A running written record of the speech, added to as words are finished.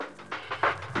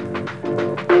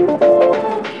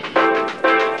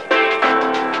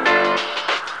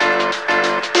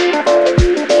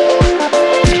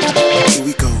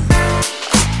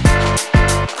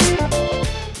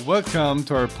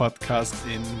welcome to our podcast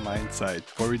in Mindsight,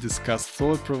 where we discuss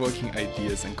thought-provoking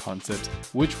ideas and concepts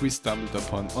which we stumbled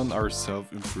upon on our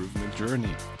self-improvement journey.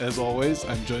 As always,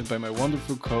 I'm joined by my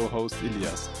wonderful co-host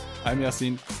Elias. I'm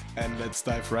Yasin, and let's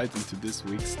dive right into this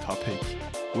week's topic,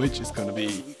 which is going to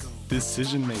be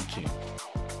decision-making.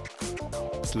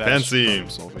 Fancy,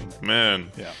 problem-solving.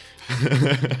 Man. Yeah.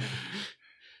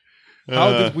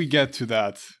 How did we get to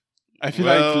that? I feel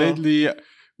like lately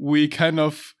we kind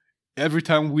of, every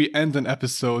time we end an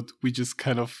episode, we just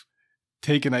kind of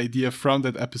take an idea from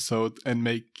that episode and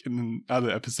make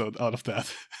another episode out of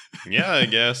that. Yeah, I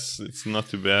guess it's not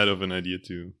too bad of an idea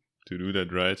to do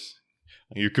that, right?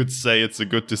 You could say it's a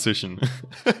good decision.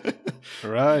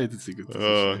 Right, it's a good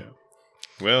decision. Yeah.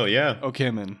 Well, yeah.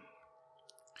 Okay, man.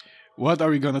 What are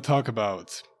we going to talk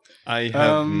about? I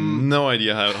have no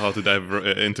idea how to dive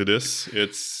into this.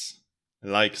 It's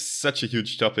like such a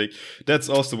huge topic. That's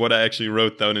also what I actually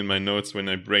wrote down in my notes when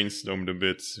I brainstormed a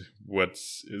bit what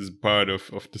is part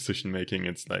of decision making.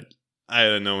 It's like, I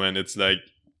don't know, man. It's like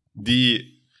the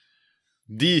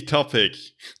topic,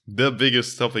 the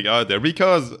biggest topic out there,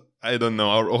 because I don't know,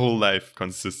 our whole life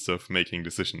consists of making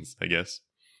decisions, I guess.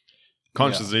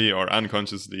 Consciously or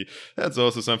unconsciously. That's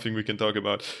also something we can talk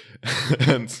about.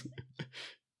 And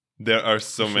there are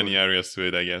so many areas to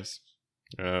it, I guess.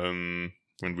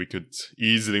 When we could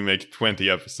easily make 20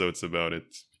 episodes about it,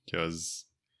 because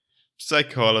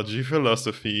psychology,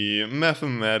 philosophy,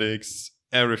 mathematics,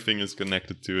 everything is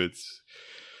connected to it.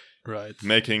 Right.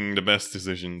 Making the best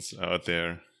decisions out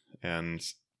there. And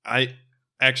I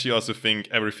actually also think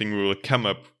everything we will come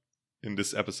up in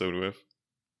this episode with,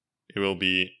 it will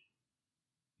be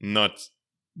not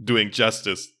doing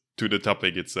justice to the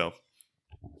topic itself.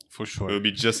 For sure. It will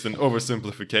be just an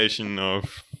oversimplification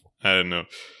of, I don't know,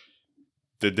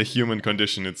 the human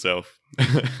condition itself.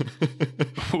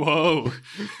 Whoa.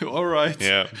 All right.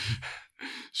 Yeah.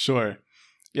 Sure.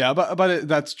 Yeah, but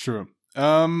that's true.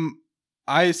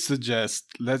 I suggest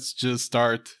let's just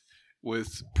start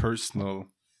with personal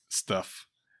stuff.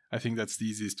 I think that's the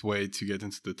easiest way to get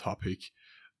into the topic.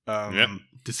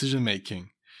 Decision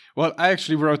making. Well, I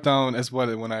actually wrote down as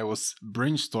well when I was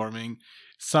brainstorming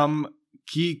some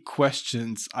key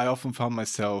questions I often found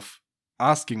myself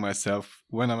asking myself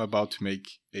when I'm about to make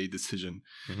a decision.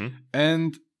 Mm-hmm.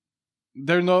 And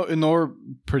they're in no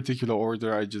particular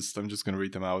order. I'm just going to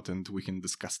read them out and we can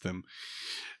discuss them.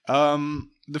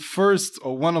 The first,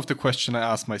 or one of the questions I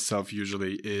ask myself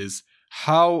usually is,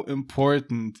 how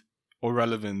important or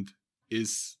relevant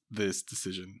is this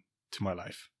decision to my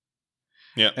life?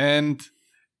 Yeah. And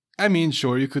I mean,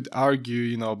 sure, you could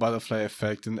argue, butterfly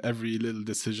effect, and every little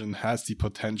decision has the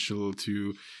potential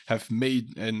to have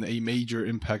made a major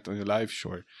impact on your life,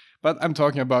 sure. But I'm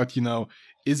talking about,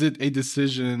 is it a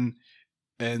decision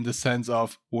in the sense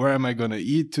of where am I going to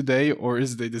eat today, or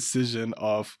is it a decision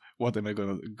of what am I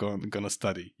going to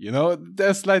study?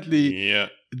 They're slightly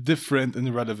different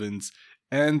in relevance.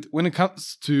 And when it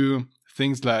comes to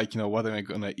things like, what am I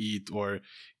going to eat, or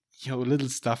little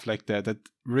stuff like that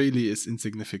really is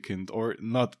insignificant or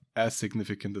not as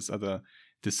significant as other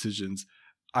decisions,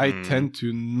 I tend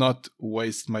to not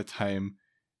waste my time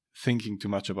thinking too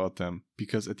much about them,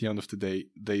 because at the end of the day,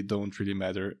 they don't really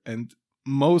matter. And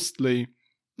mostly,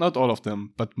 not all of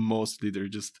them, but mostly they're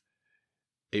just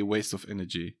a waste of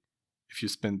energy if you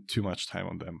spend too much time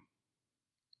on them.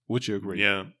 Would you agree?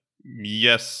 Yeah.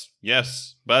 Yes.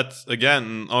 But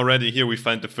again, already here we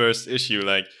find the first issue,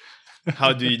 like,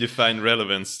 how do you define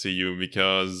relevance to you?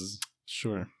 Because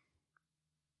sure.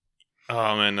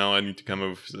 Oh man, now I need to come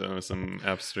up with some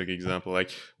abstract example,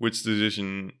 like which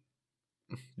decision.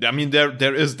 I mean,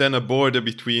 there is then a border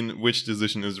between which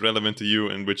decision is relevant to you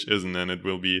and which isn't, and it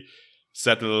will be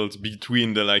settled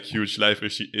between the like huge life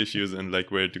issues and like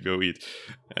where to go eat.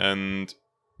 And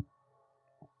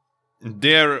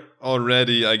there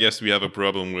already, I guess we have a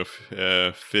problem with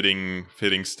fitting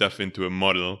stuff into a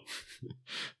model.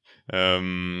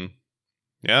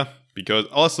 Because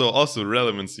also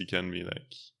relevancy can be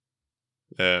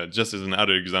like, just as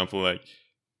another example, like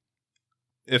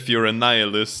if you're a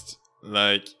nihilist,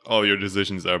 like all your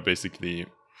decisions are basically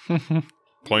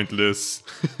pointless.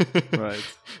 Right.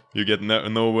 You get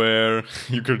nowhere.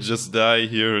 You could just die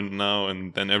here and now,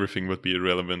 and then everything would be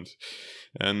irrelevant.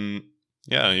 And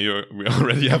yeah, we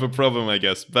already have a problem, I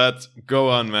guess. But go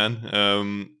on,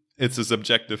 man. It's a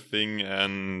subjective thing,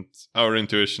 and our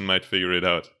intuition might figure it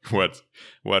out. What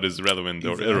is relevant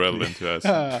or irrelevant to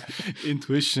us?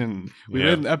 Intuition. We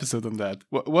made an episode on that.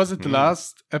 Was it the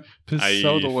last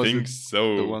episode, or was it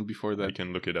so. The one before that? We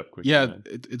can look it up quickly. Yeah,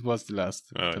 it was the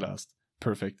last. The last.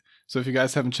 Perfect. So if you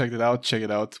guys haven't checked it out, check it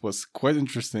out. It was quite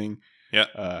interesting.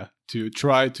 to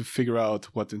try to figure out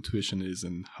what intuition is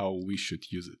and how we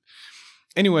should use it.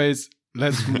 Anyways,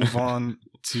 let's move on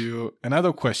to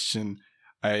another question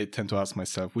I tend to ask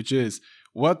myself, which is,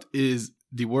 what is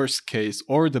the worst case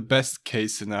or the best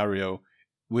case scenario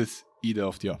with either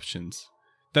of the options?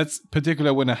 That's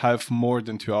particular when I have more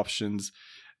than 2 options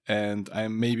and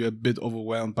I'm maybe a bit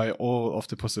overwhelmed by all of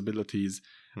the possibilities.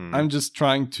 I'm just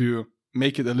trying to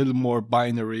make it a little more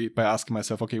binary by asking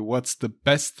myself, okay, what's the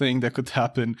best thing that could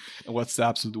happen and what's the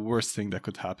absolute worst thing that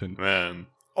could happen? Man.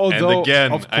 Although, and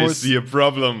again, of I course, see a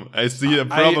problem. I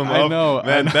know.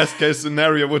 Best case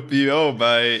scenario would be,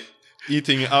 by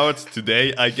eating out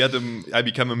today, I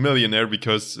become a millionaire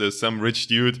because some rich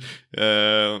dude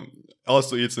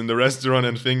also eats in the restaurant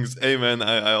and thinks, hey man,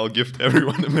 I'll give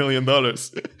everyone $1 million.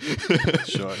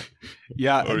 Sure.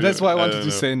 Yeah, that's what I wanted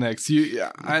to say next. You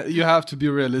have to be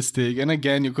realistic. And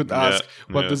again, you could ask,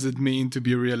 what does it mean to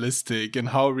be realistic? And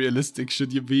how realistic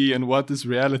should you be? And what is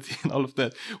reality? And all of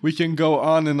that. We can go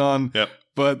on and on. Yep.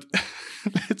 But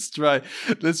let's try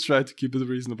to keep it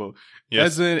reasonable.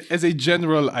 Yes. As a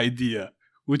general idea,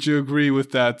 would you agree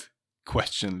with that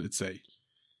question, let's say?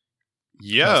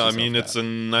 Yeah, I mean, it's a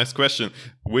nice question.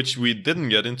 Which we didn't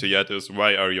get into yet is,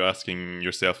 why are you asking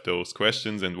yourself those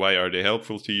questions and why are they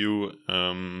helpful to you?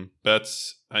 But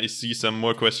I see some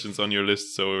more questions on your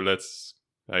list, so let's,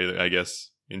 I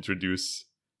guess, introduce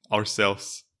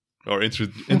ourselves or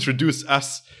introduce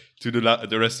us to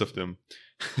the rest of them.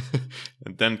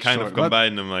 And then kind of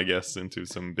combine them, I guess, into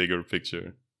some bigger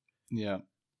picture. Yeah.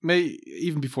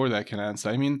 Even before that I can answer.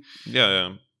 I mean...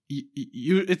 Yeah.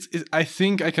 I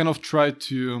think I kind of try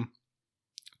to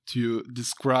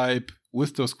describe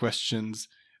with those questions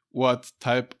what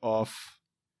type of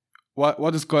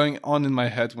what is going on in my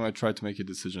head when I try to make a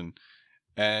decision,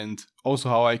 and also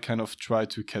how I kind of try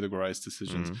to categorize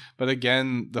decisions. But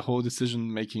again, the whole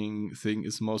decision making thing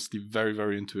is mostly very,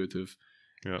 very intuitive.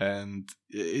 Yeah. And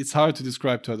it's hard to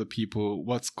describe to other people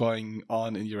what's going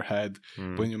on in your head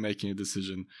when you're making a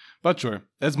decision. But sure,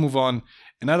 let's move on.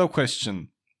 Another question.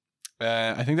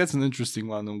 I think that's an interesting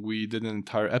one, and we did an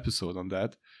entire episode on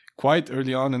that quite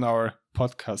early on in our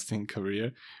podcasting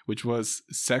career, which was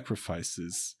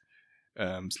sacrifices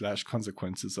 /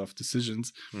 consequences of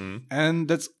decisions. And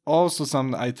that's also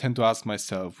something I tend to ask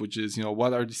myself, which is,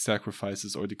 what are the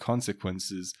sacrifices or the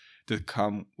consequences that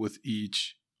come with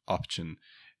each option?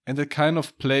 And that kind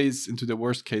of plays into the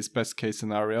worst case, best case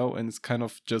scenario, and it's kind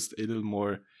of just a little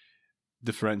more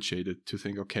differentiated to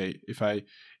think, okay, if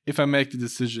I make the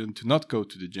decision to not go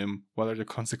to the gym, what are the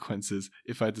consequences?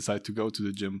 If I decide to go to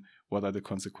the gym, what are the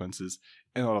consequences?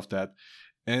 And all of that.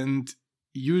 And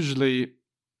usually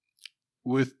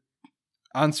with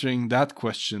answering that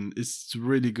question, it's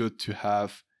really good to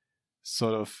have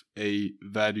sort of a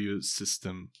value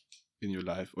system in your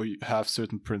life, or you have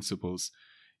certain principles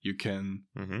you can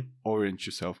orient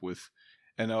yourself with.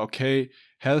 And okay,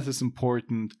 health is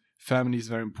important, family is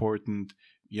very important,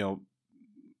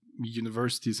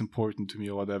 university is important to me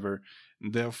or whatever.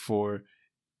 And therefore,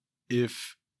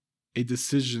 if a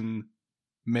decision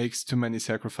makes too many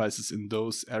sacrifices in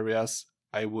those areas,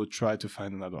 I will try to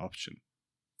find another option,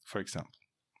 for example.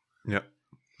 Yeah.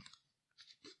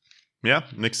 Yeah,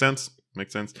 makes sense.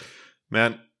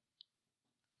 Man,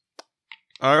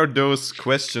 are those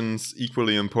questions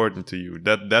equally important to you?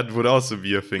 That would also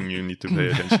be a thing you need to pay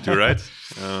attention to, right?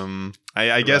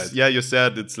 I guess, yeah, you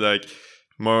said it's like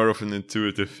more of an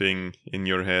intuitive thing in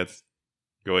your head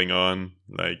going on.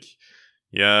 Like,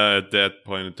 yeah, at that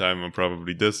point in time,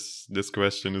 probably this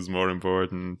question is more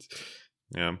important.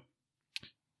 Yeah.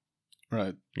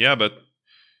 Right. Yeah, but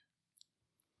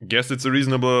I guess it's a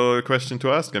reasonable question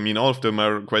to ask. I mean, all of them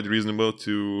are quite reasonable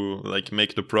to like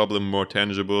make the problem more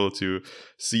tangible, to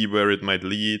see where it might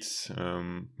lead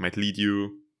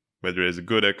you, whether there's a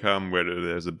good outcome, whether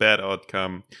there's a bad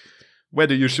outcome,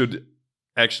 whether you should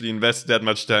actually invest that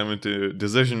much time into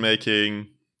decision making.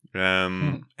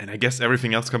 And I guess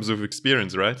everything else comes with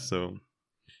experience, right? So,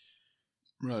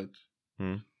 right.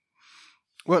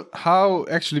 Well, how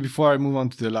actually, before I move on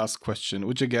to the last question,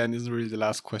 which again isn't really the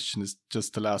last question, it's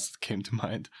just the last that came to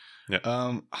mind.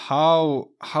 Yeah. How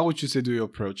would you say do you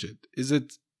approach it? Is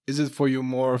it for you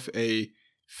more of a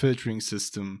filtering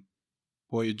system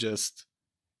where you just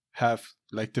have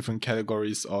like different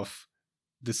categories of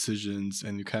decisions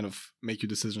and you kind of make your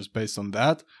decisions based on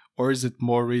that? Or is it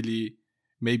more really,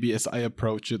 maybe as I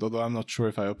approach it, although I'm not sure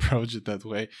if I approach it that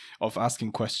way, of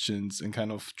asking questions and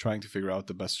kind of trying to figure out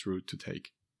the best route to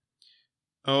take?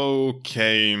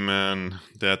 Okay, man,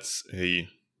 that's a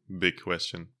big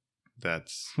question.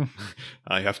 That's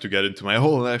I have to get into my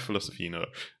whole life philosophy now.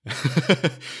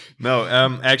 No,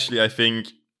 actually, I think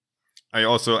I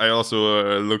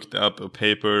also looked up a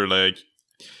paper like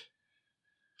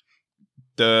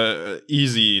the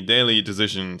easy daily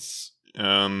decisions. They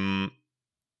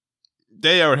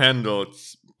are handled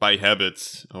by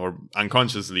habits or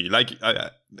unconsciously. Like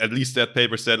at least that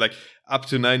paper said, like up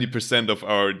to 90% of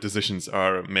our decisions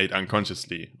are made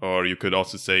unconsciously, or you could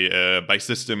also say by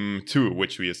system 2,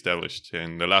 which we established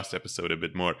in the last episode a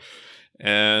bit more,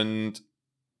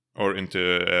 or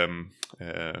into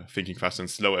Thinking Fast and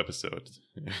Slow episode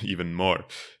even more,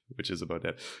 which is about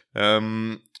that.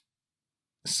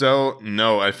 So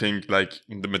no, I think like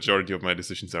the majority of my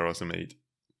decisions are also made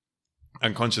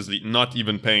unconsciously, not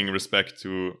even paying respect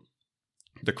to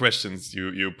the questions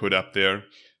you put up there.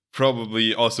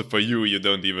 Probably also for you, you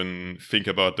don't even think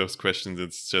about those questions.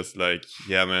 It's just like,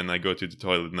 yeah, man, I go to the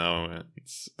toilet now. And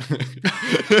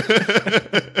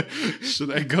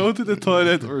should I go to the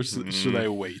toilet or should I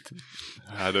wait?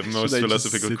 The most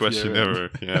philosophical question ever.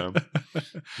 Yeah.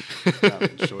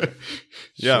 Sure.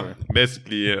 Yeah, Sure.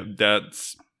 basically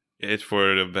that's it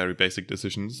for the very basic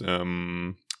decisions.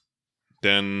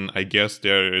 Then I guess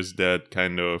there is that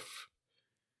kind of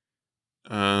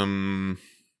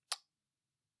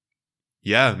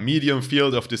medium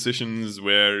field of decisions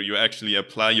where you actually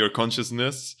apply your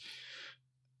consciousness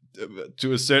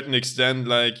to a certain extent,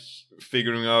 like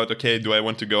figuring out, okay, do I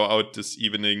want to go out this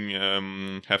evening,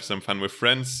 have some fun with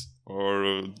friends,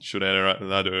 or should I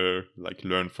rather like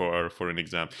learn for an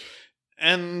exam?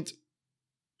 And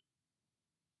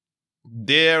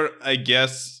there, I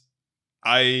guess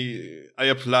I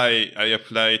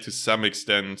apply to some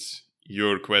extent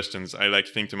your questions. I like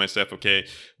think to myself, okay,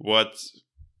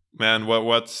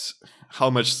 how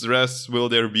much stress will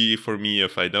there be for me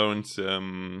if I don't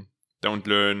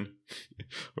learn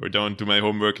or don't do my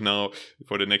homework now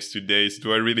for the next 2 days?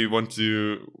 Do I really want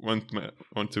to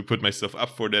put myself up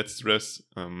for that stress?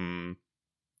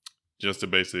 Just the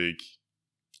basic,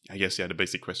 I guess, the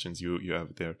basic questions you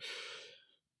have there.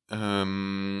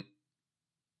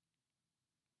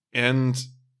 And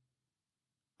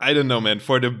I don't know, man,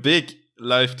 for the big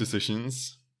life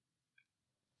decisions,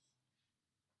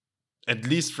 at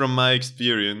least from my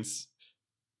experience,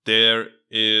 there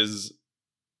is,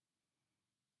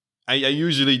 I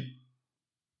usually,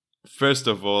 first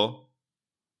of all,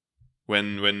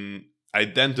 when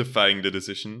identifying the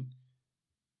decision,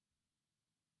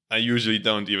 I usually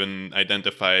don't even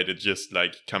identify it. It just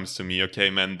like comes to me, okay,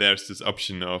 man, there's this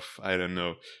option of, I don't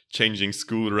know, changing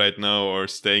school right now or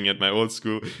staying at my old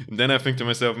school. And then I think to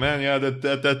myself, man, yeah,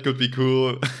 that could be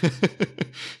cool.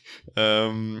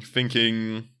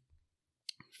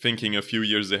 Thinking a few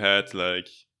years ahead, like,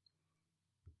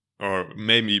 or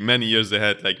maybe many years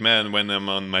ahead, like, man, when I'm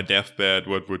on my deathbed,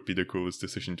 what would be the coolest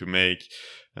decision to make?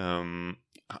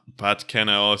 But can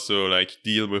I also like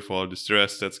deal with all the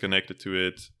stress that's connected to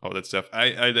it, all that stuff?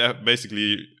 I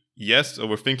basically, yes,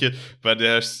 overthink it, but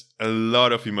there's a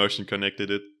lot of emotion connected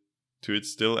to it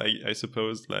still, I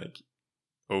suppose. Like,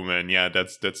 oh man, yeah,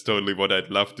 that's totally what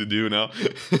I'd love to do now.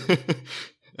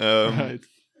 Right.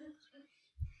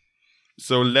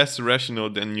 So less rational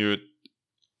than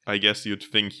I guess you'd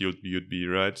think you'd be,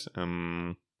 right?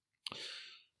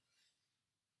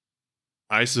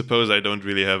 I suppose I don't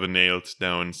really have a nailed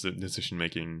down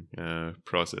decision-making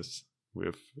process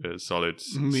with solid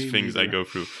things I go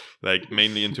through, like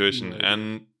mainly intuition.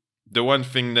 And the one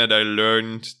thing that I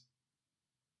learned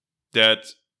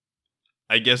that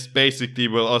I guess basically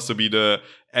will also be the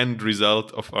end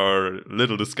result of our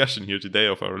little discussion here today,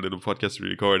 of our little podcast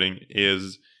recording,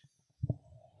 is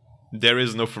there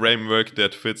is no framework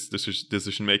that fits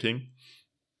decision-making.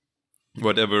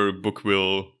 Whatever book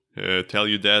will tell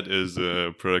you that is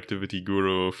a productivity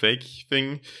guru fake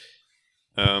thing.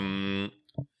 The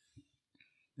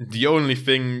only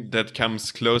thing that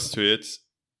comes close to it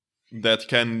that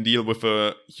can deal with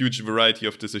a huge variety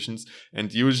of decisions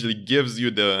and usually gives you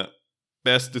the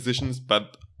best decisions,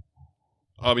 but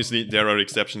obviously there are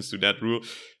exceptions to that rule,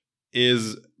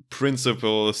 is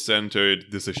principle-centered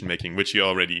decision-making, which you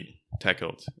already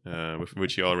tackled,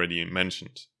 which you already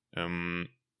mentioned.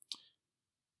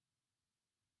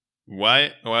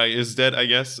 Why is that, I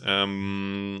guess?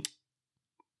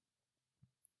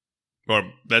 Or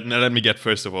let me get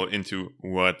first of all into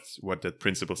what that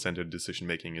principle-centered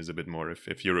decision-making is a bit more,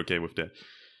 if you're okay with that.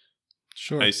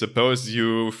 Sure. I suppose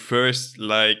you first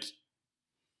like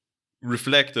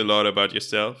reflect a lot about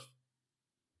yourself,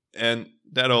 and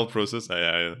that whole process,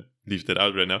 I leave that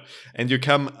out right now, and you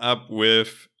come up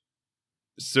with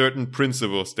certain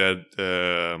principles that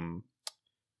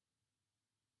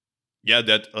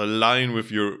that align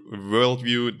with your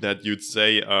worldview, that you'd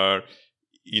say are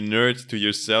inert to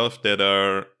yourself, that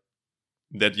are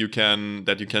that you can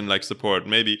like support.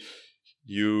 Maybe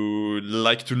you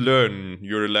like to learn,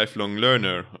 you're a lifelong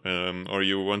learner, or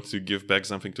you want to give back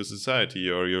something to society,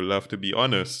 or you love to be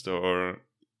honest, or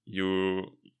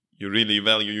you really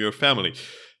value your family.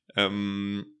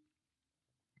 And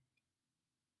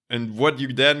what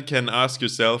you then can ask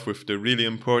yourself with the really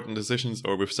important decisions,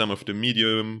 or with some of the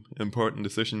medium important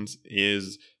decisions,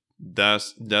 is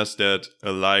does that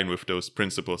align with those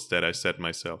principles that I set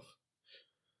myself?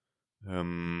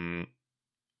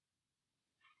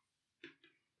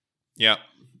 Yeah,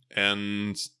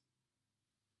 and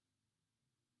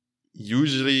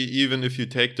usually, even if you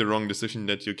take the wrong decision,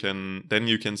 then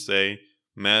you can say,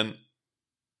 man,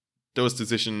 those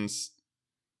decisions.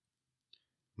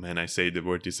 Man, I say the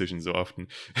word decision so often.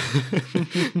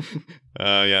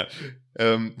 Yeah,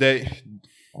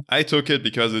 I took it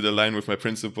because it aligned with my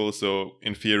principles. So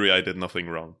in theory, I did nothing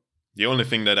wrong. The only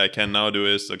thing that I can now do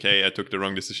is, okay, I took the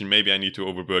wrong decision. Maybe I need to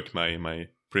overwork my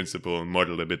principle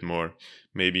model a bit more.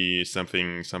 Maybe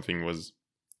something was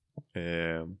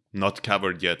not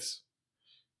covered yet.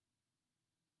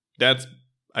 That's,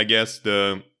 I guess,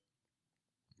 the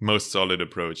most solid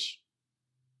approach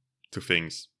to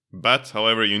things. But,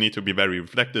 however, you need to be very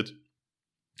reflected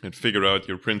and figure out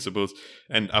your principles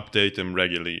and update them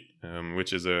regularly,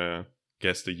 which is, I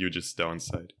guess, the hugest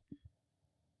downside.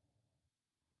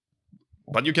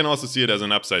 But you can also see it as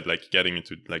an upside, like getting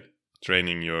into like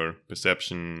training your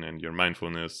perception and your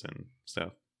mindfulness and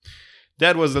stuff.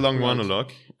 That was a long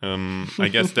monologue. I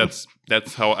guess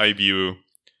that's how I view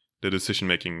the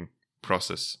decision-making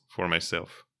process for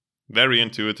myself. Very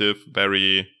intuitive,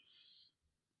 very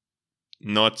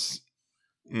not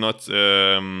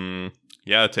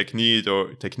technique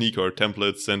or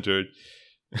template centered.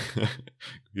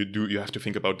 You have to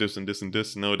think about this and this and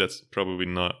this. No, that's probably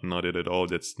not it at all.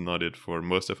 That's not it for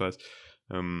most of us.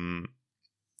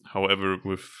 However,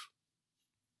 with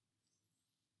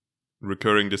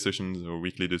recurring decisions or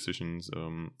weekly decisions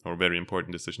or very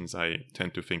important decisions, I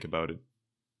tend to think about it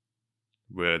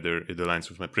whether it aligns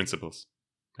with my principles.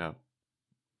 Yeah.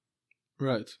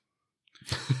 Right.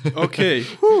 Okay.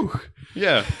 Whew.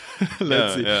 Yeah.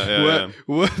 Let's see.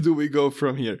 Where do we go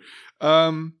from here?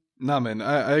 Nah, man.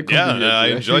 I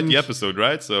enjoyed the episode,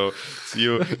 right? So see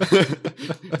you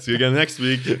again next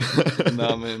week.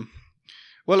 Nah, man.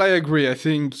 Well, I agree. I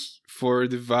think for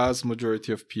the vast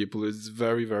majority of people, it's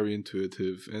very, very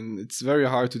intuitive, and it's very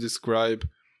hard to describe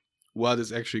what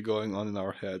is actually going on in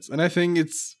our heads. And I think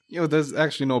it's, there's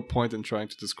actually no point in trying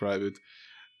to describe it,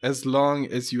 as long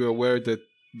as you're aware that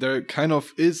there kind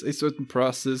of is a certain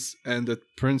process and that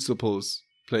principles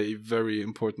play a very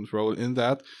important role in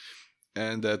that,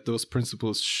 and that those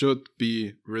principles should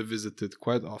be revisited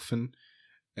quite often,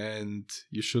 and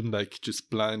you shouldn't like just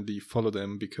blindly follow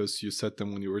them because you set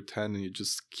them when you were 10 and you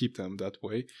just keep them that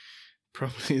way.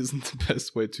 Probably isn't the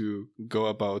best way to go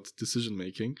about decision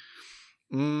making.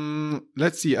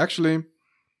 Let's see, actually,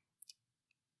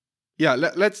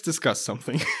 let's discuss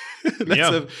something. Let's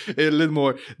have a little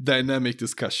more dynamic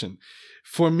discussion.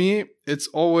 For me, it's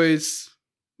always,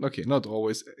 not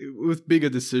always, with bigger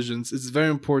decisions, it's very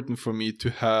important for me to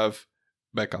have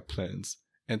backup plans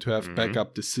and to have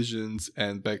backup decisions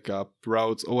and backup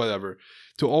routes or whatever.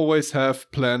 To always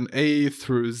have plan A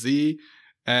through Z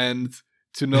and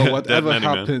to know whatever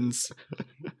happens.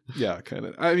 Yeah, kind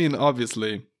of. I mean,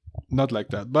 obviously, not like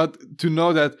that. But to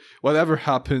know that whatever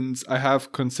happens, I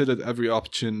have considered every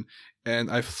option and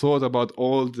I've thought about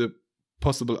all the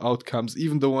possible outcomes,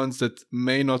 even the ones that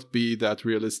may not be that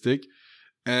realistic.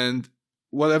 And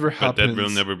whatever happens, that will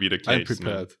never be the case. I'm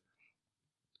prepared. Man.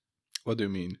 What do you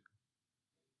mean?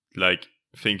 Like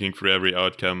thinking through every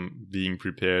outcome, being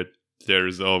prepared. There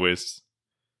is always,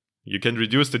 you can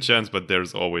reduce the chance, but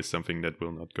there's always something that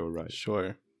will not go right.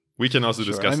 Sure. We can also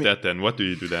discuss that then. What do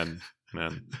you do then,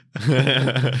 man?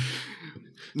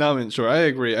 No, I mean, sure, I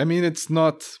agree. I mean, it's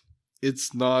not,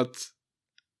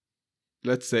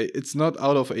 let's say, it's not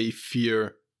out of a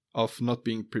fear of not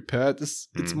being prepared.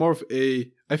 It's more of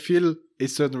I feel a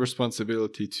certain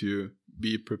responsibility to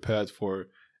be prepared for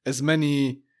as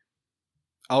many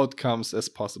outcomes as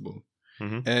possible.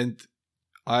 And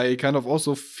I kind of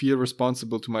also feel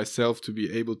responsible to myself to be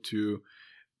able to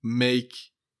make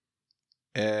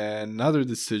another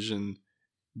decision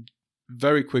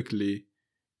very quickly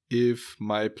if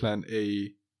my plan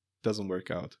A doesn't work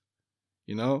out.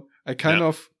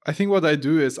 I think what I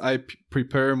do is I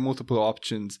prepare multiple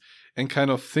options and kind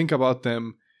of think about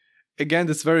them. Again,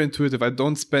 it's very intuitive. I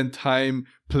don't spend time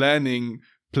planning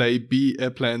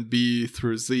plan B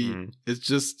through Z. It's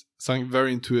just something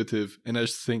very intuitive. And I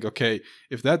just think, okay,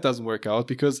 if that doesn't work out,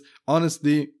 because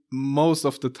honestly, most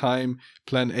of the time,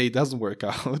 plan A doesn't work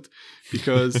out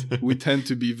because we tend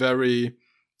to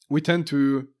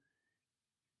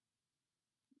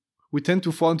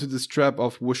fall into this trap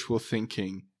of wishful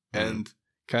thinking and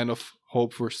kind of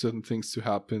hope for certain things to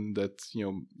happen that,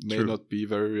 may not be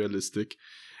very realistic.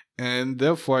 And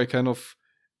therefore, I kind of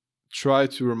try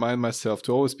to remind myself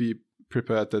to always be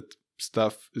prepared that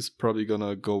stuff is probably going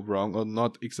to go wrong or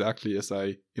not exactly as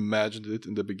I imagined it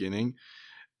in the beginning.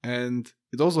 And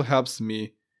it also helps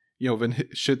me, when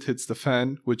shit hits the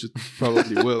fan, which it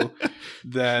probably will,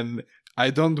 then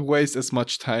I don't waste as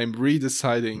much time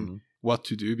redeciding what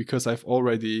to do because I've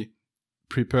already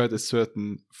prepared a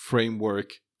certain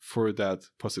framework for that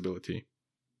possibility.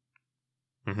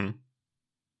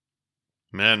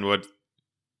 Man, what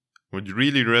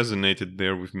really resonated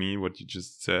there with me, what you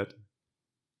just said,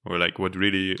 or like what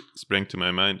really sprang to my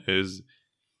mind is,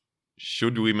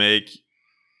 should we make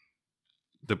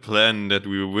the plan that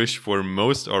we wish for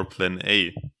most our plan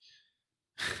A?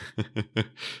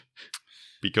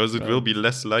 Because it will be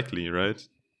less likely, right?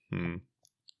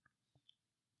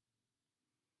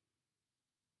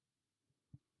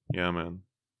 Yeah, man.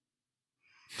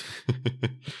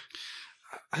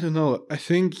 I don't know. I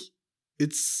think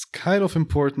it's kind of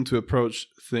important to approach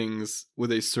things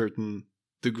with a certain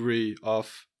degree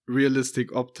of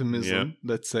realistic optimism,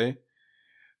 let's say.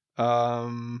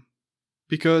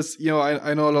 Because,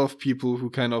 I know a lot of people who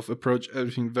kind of approach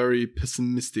everything very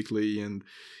pessimistically and,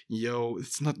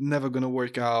 it's never going to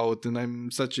work out and I'm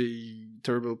such a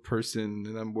terrible person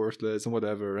and I'm worthless and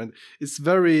whatever. And it's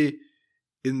very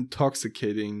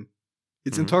intoxicating.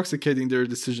 It's intoxicating their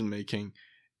decision making.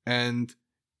 And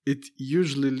it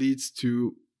usually leads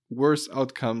to worse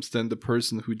outcomes than the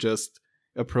person who just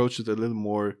approached it a little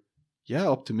more,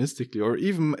 optimistically or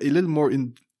even a little more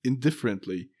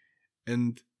indifferently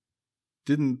and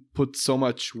didn't put so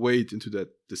much weight into that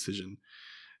decision.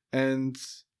 And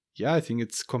I think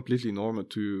it's completely normal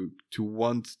to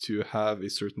want to have a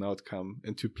certain outcome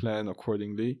and to plan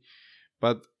accordingly.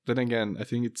 But then again, I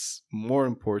think it's more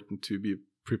important to be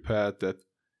prepared that,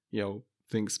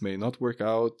 things may not work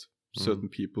out. Certain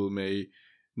people may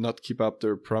not keep up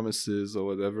their promises or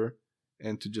whatever.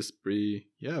 And to just be,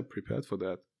 prepared for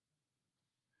that.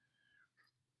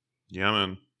 Yeah,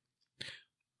 man.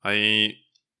 I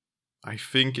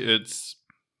think it's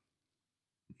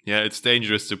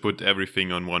dangerous to put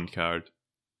everything on one card.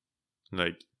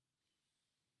 Like,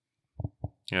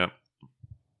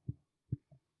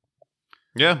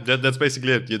 that's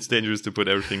basically it. It's dangerous to put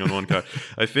everything on one card.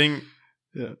 I think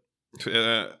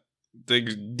the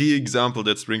example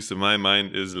that springs to my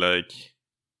mind is like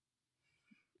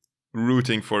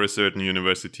rooting for a certain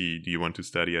university do you want to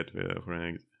study at,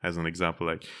 as an example,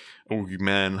 like, oh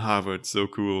man, Harvard, so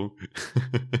cool.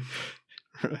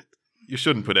 Right. You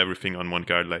shouldn't put everything on one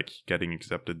card, like getting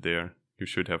accepted there. You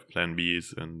should have plan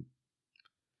Bs and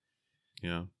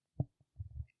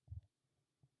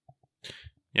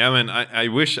man, I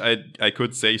wish I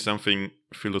could say something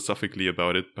philosophically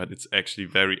about it, but it's actually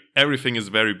everything is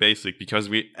very basic because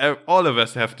all of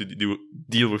us have to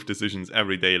deal with decisions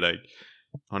every day, like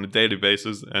on a daily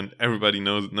basis, and everybody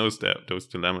knows that those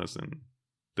dilemmas and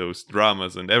those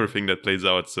dramas and everything that plays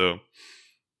out. So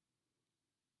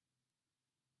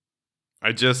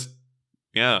I just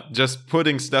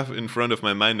putting stuff in front of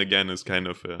my mind again is kind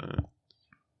of a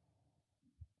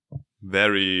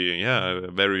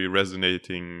very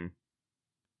resonating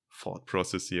thought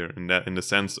process here, in the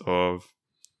sense of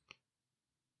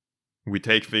we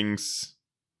take things,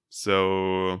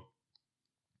 so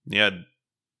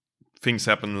things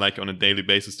happen like on a daily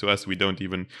basis to us, we don't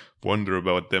even wonder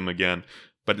about them again.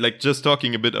 But like just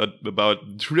talking a bit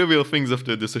about trivial things of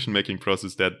the decision-making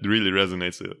process, that really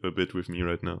resonates a bit with me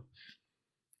right now.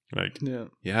 Like,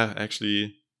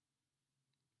 actually,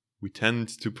 we tend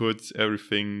to put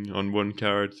everything on one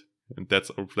card, and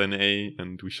that's our plan A,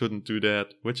 and we shouldn't do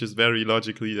that, which is very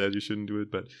logically that you shouldn't do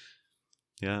it, but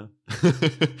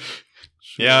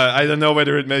Sure. I don't know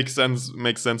whether it makes sense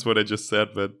what I just said,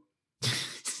 but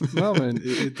no, man,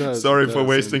 it does. Sorry for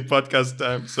wasting podcast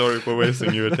time. Sorry for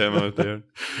wasting your time out there.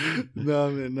 No,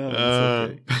 man, no, it's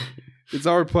okay. It's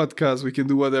our podcast. We can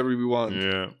do whatever we want.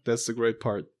 Yeah. That's the great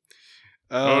part.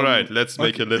 All right, let's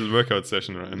make a little workout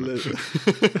session right now.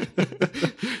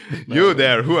 You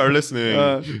there, who are listening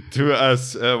to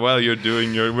us while you're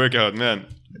doing your workout, man,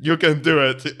 you can do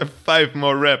it. 5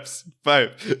 more reps. 5.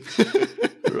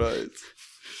 Right.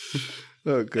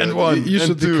 Oh, God. And 1. You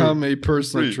should and 2, become a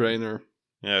personal 3. trainer.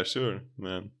 Yeah, sure,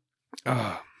 man.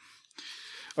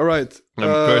 All All right. I'm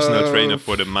a personal trainer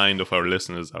for the mind of our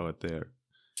listeners out there.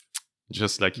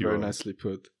 Just like you. Very nicely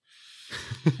put.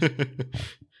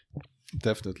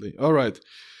 Definitely. All right.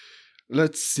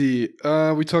 Let's see.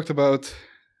 We talked about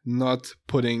not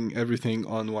putting everything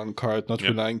on one card, not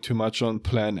relying too much on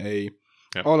plan A.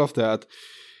 Yep. All of that.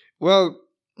 Well,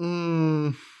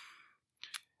 I'm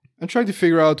trying to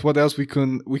figure out what else we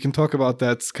can talk about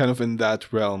that's kind of in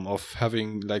that realm of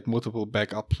having like multiple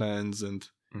backup plans and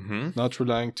not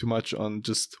relying too much on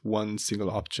just one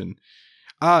single option.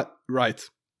 Right.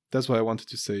 That's what I wanted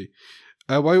to say.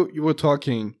 While you were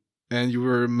talking and you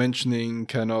were mentioning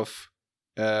kind of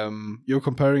you're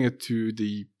comparing it to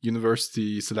the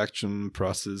university selection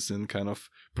process and kind of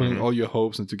putting all your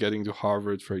hopes into getting to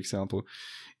Harvard, for example.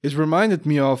 It reminded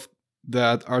me of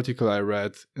that article I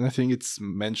read, and I think it's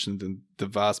mentioned in the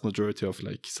vast majority of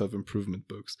like self-improvement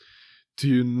books.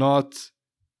 Do not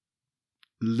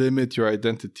limit your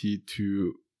identity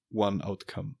to one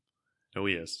outcome. Oh,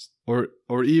 yes.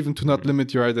 Or even to not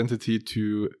limit your identity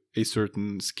to a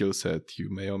certain skill set you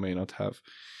may or may not have.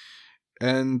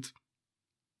 And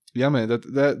yeah, man,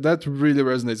 that really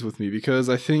resonates with me because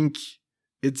I think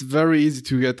it's very easy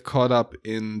to get caught up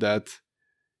in that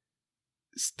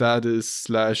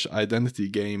status/identity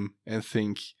game and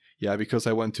think, yeah, because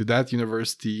I went to that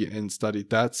university and studied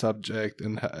that subject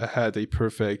and had a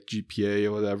perfect GPA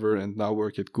or whatever and now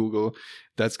work at Google,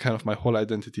 that's kind of my whole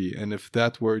identity. And if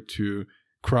that were to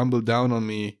crumble down on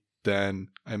me, then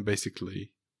I'm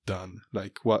basically done.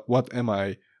 Like, what am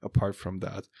I apart from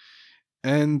that?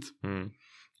 And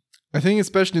I think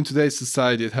especially in today's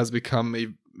society, it has become a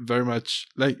very much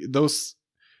like those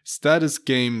status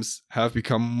games have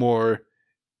become more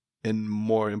and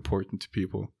more important to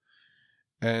people.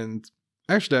 And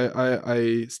actually,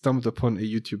 I stumbled upon a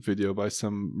YouTube video by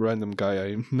some random guy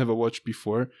I never watched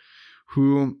before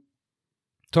who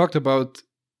talked about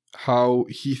how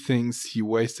he thinks he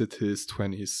wasted his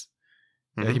 20s.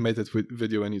 He made that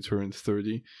video when he turned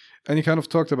 30. And he kind of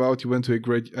talked about he went to a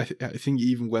great, I think he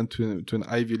even went to an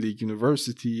Ivy League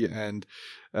university, and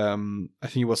I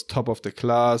think he was top of the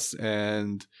class,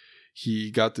 and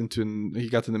he got an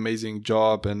amazing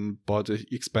job and bought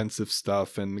expensive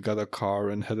stuff and got a car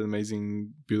and had an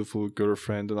amazing, beautiful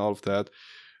girlfriend and all of that.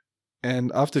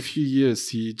 And after a few years,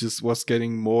 he just was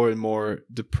getting more and more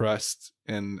depressed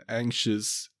and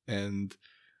anxious and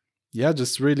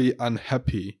just really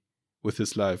unhappy with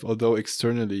his life, although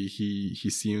externally he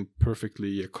seemed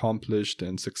perfectly accomplished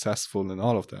and successful and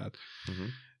all of that.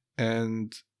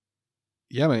 And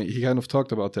yeah, man, he kind of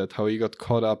talked about that, how he got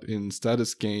caught up in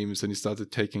status games and he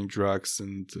started taking drugs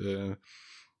and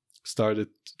started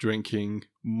drinking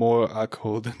more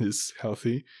alcohol than is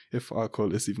healthy, if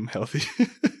alcohol is even healthy.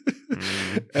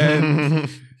 And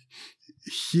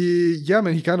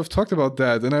he kind of talked about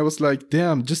that. And I was like,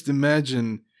 damn, just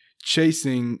imagine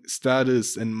chasing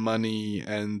status and money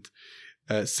and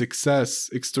success,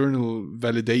 external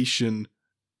validation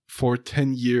for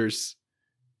 10 years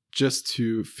just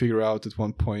to figure out at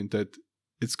one point that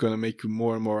it's going to make you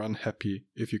more and more unhappy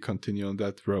if you continue on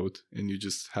that road, and you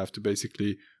just have to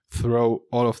basically throw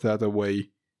all of that away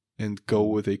and go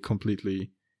with a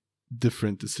completely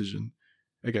different decision.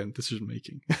 Again, decision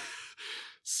making.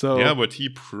 So yeah, what he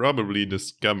probably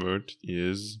discovered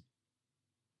is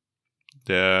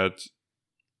that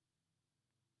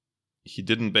he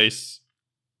didn't base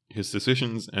his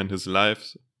decisions and his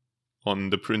life on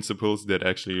the principles that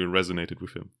actually resonated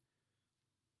with him.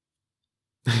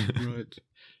 Right.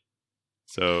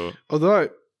 So, although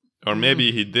or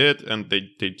maybe he did and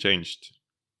they changed.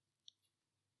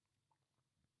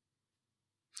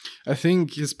 I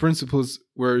think his principles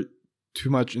were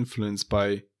too much influenced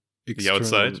by external the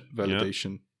outside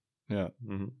validation. Yeah.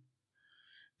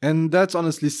 And that's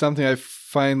honestly something I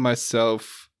find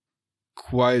myself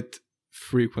quite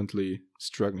frequently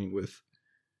struggling with.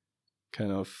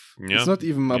 Kind of. Yeah. It's not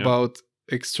even about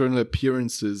external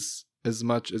appearances as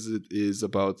much as it is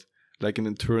about like an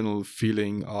internal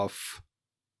feeling of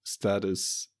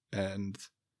status and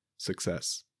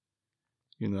success.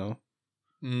 You know?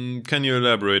 Can you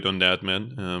elaborate on that,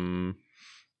 man?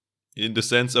 In the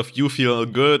sense of you feel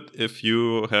good if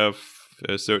you have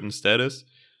a certain status,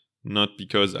 not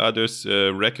because others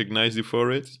recognize you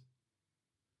for it?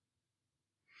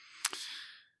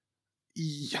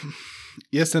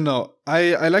 Yes and no.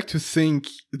 I like to think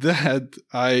that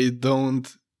I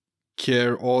don't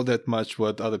care all that much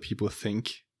what other people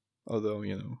think, although,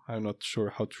 you know, I'm not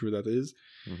sure how true that is.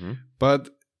 But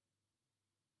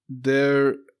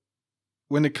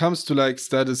when it comes to like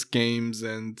status games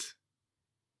and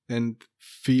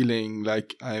feeling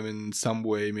like I'm in some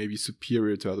way maybe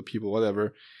superior to other people,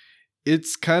 whatever,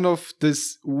 it's kind of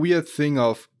this weird thing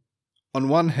of, on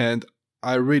one hand,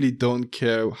 I really don't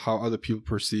care how other people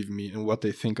perceive me and what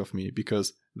they think of me,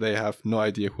 because they have no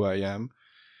idea who I am.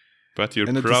 But you're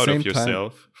And proud of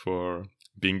yourself for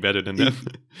being better than them.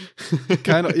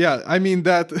 Kind of, yeah. I mean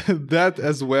that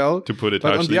as well. To put it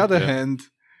but harshly, on the other hand,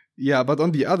 but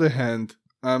on the other hand,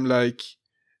 I'm like,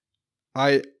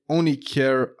 I only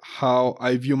care how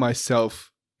I view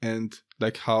myself and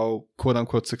like how quote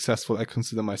unquote successful I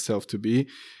consider myself to be.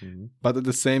 Mm-hmm. But at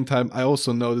the same time, I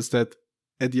also notice that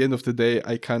at the end of the day,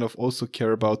 I kind of also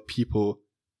care about people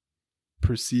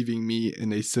perceiving me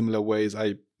in a similar way as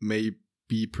I may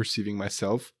be perceiving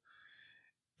myself.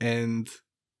 And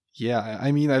yeah,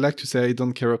 I mean, I like to say I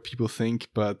don't care what people think,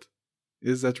 but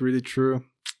is that really true?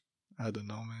 I don't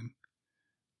know, man.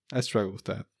 I struggle with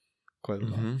that quite a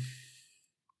lot.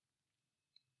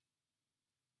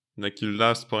 Like your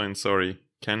last point, sorry.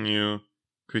 Can you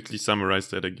quickly summarize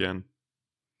that again?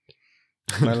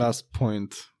 My last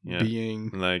point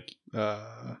being like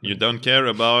you don't care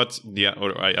about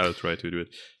I'll try to do it.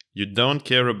 You don't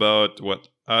care about what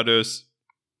others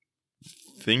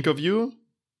think of you,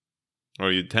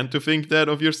 or you tend to think that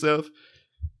of yourself.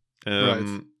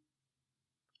 Right.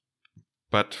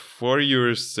 But for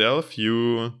yourself,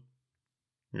 you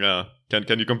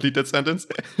can you complete that sentence?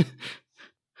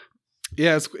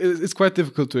 Yeah, it's quite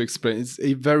difficult to explain. It's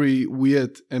a very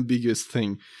weird, ambiguous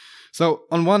thing. So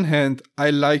on one hand,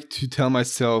 I like to tell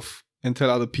myself and tell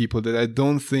other people that I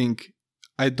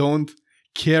don't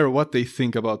care what they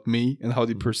think about me and how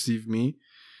they perceive me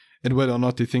and whether or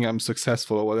not they think I'm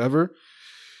successful or whatever.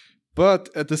 But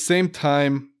at the same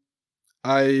time,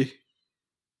 I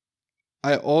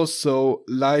also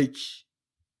like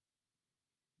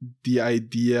the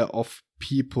idea of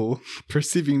people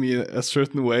perceiving me a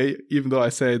certain way, even though I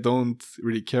say I don't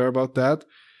really care about that.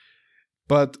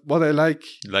 But what I like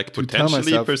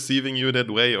potentially perceiving you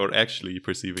that way, or actually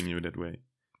perceiving you that way?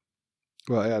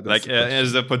 Well, yeah, that's like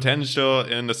as a potential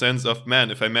in the sense of,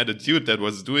 man, if I met a dude that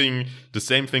was doing the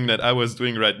same thing that I was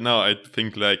doing right now, I'd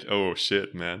think like, oh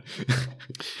shit, man.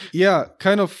 Yeah,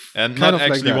 kind of. And kind not of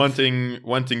actually like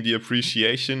wanting the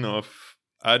appreciation of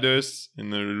others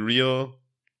in a real,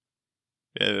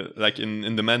 like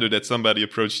in the manner that somebody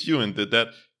approached you and did that,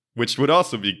 which would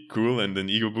also be cool and an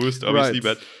ego boost, obviously, right.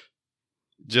 But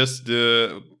just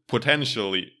the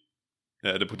potential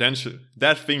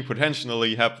that thing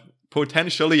potentially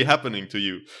happening to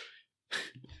you.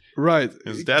 Right.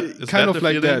 Is kind of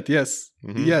like feeling? that? Yes.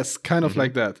 Mm-hmm. Yes, kind of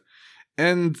like that.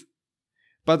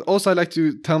 But also I like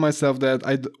to tell myself that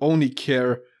I only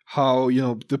care how,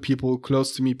 the people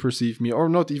close to me perceive me, or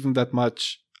not even that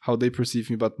much how they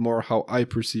perceive me, but more how I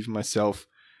perceive myself,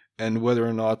 and whether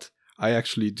or not I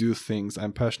actually do things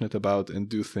I'm passionate about and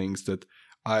do things that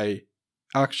I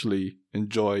actually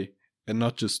enjoy and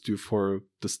not just do for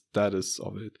the status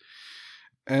of it.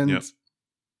 And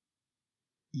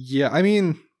I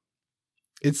mean,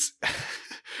 it's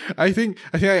I think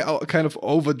I kind of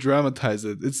over dramatize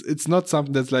it. It's not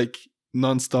something that's like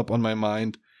nonstop on my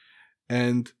mind,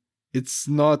 and it's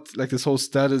not like this whole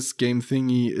status game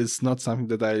thingy is not something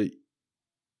that I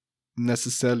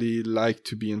necessarily like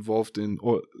to be involved in,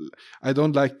 or I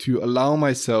don't like to allow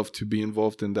myself to be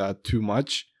involved in that too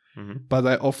much. Mm-hmm. But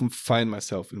I often find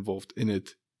myself involved in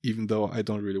it, even though I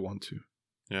don't really want to.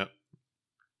 Yeah.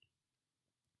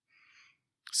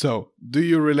 So, do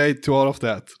you relate to all of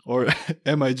that? Or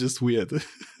am I just weird?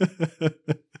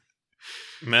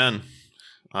 Man,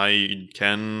 I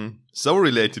can so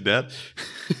relate to that.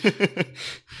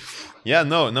 Yeah,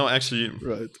 no, actually.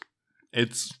 Right.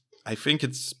 I think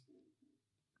it's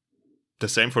the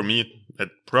same for me. It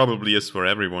probably is for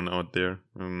everyone out there.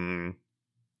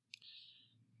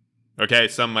 Okay,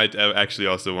 some might actually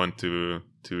also want to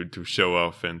show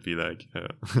off and be like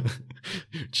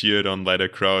cheered on by the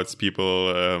crowds,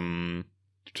 people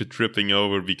tripping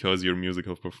over because your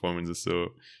musical performance is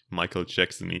so Michael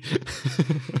Jackson-y.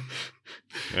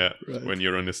 Yeah, right. When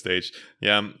you're on the stage.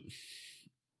 Yeah.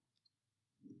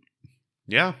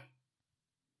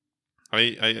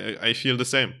 I feel the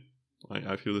same.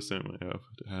 I feel the same.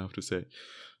 I have to say,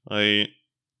 I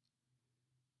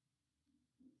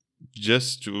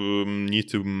just need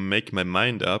to make my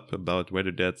mind up about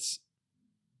whether that's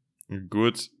a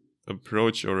good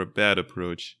approach or a bad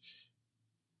approach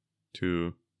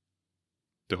to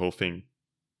the whole thing.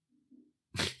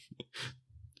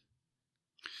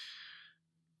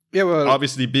 Yeah, well,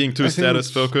 obviously being too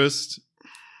status focused,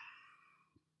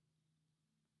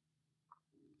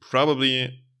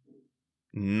 probably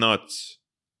not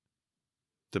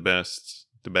the best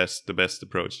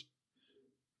approach.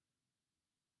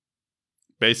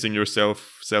 Basing your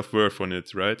self-worth on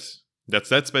it, right?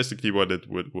 That's basically what it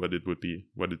would be,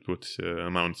 what it would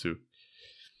amount to.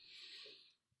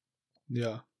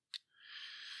 Yeah.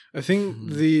 I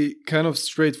think the kind of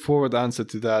straightforward answer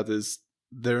to that is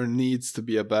there needs to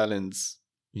be a balance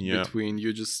between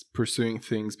you just pursuing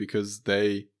things because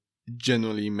they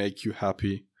genuinely make you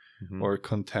happy or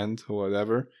content or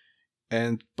whatever,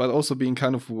 but also being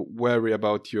kind of wary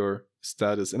about your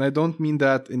status. And I don't mean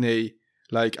that in a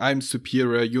like I'm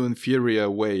superior, you inferior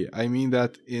way. I mean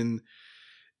that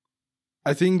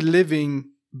I think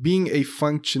being a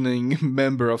functioning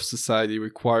member of society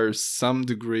requires some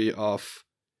degree of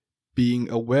being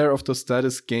aware of the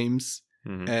status games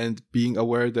and being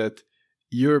aware that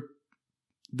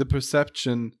the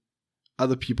perception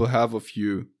other people have of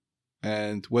you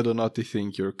and whether or not they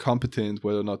think you're competent,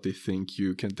 whether or not they think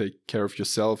you can take care of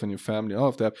yourself and your family, all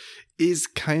of that is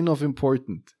kind of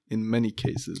important in many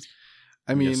cases.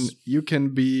 I mean, you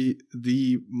can be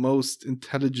the most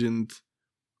intelligent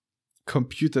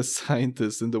computer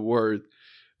scientist in the world,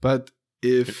 but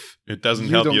if it doesn't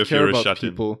help you if you're a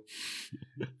shut-in.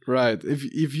 Right.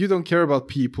 If you don't care about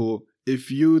people, if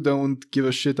you don't give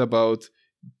a shit about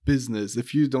business,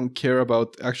 if you don't care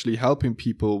about actually helping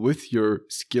people with your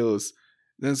skills,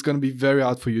 then it's going to be very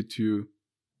hard for you to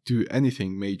do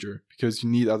anything major because you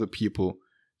need other people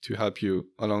to help you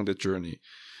along the journey.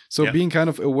 So being kind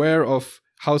of aware of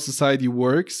how society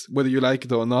works, whether you like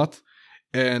it or not,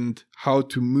 and how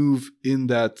to move in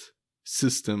that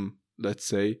system, let's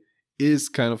say, is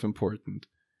kind of important.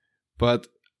 But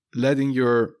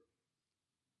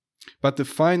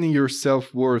defining your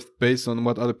self-worth based on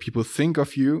what other people think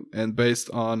of you and based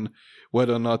on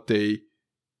whether or not they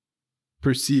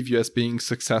perceive you as being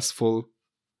successful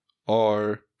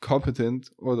or competent,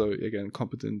 although again,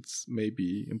 competence may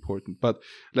be important. But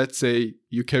let's say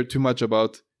you care too much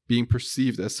about being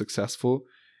perceived as successful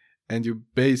and you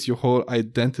base your whole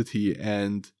identity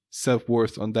and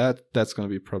self-worth on that, that's going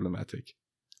to be problematic.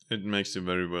 It makes you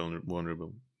very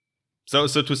vulnerable. So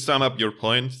to sum up your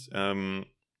point,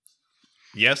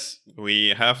 yes, we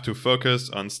have to focus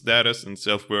on status and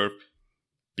self-worth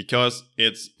because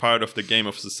it's part of the game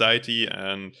of society,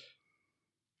 and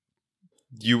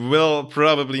you will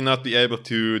probably not be able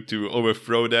to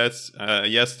overthrow that.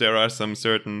 Yes, there are some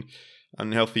certain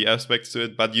unhealthy aspects to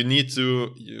it, but you need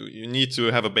to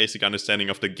have a basic understanding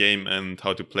of the game and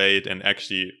how to play it, and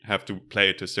actually have to play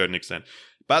it to a certain extent.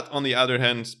 But on the other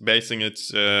hand, basing it,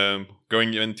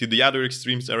 going into the other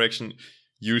extremes direction,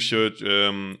 you should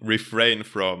refrain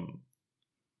from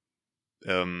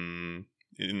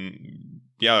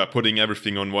putting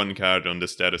everything on one card, on the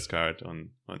status card,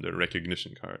 on the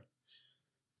recognition card.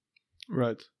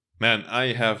 Right. Man,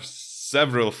 I have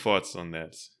several thoughts on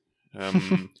that.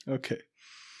 Okay.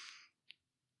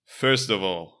 First of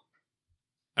all,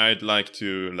 I'd like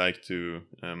to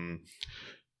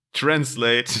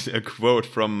translate a quote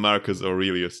from Marcus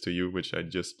Aurelius to you, which I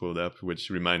just pulled up, which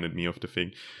reminded me of the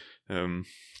thing.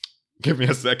 Give me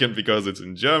a second because it's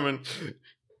in German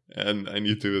and I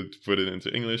need to put it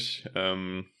into English.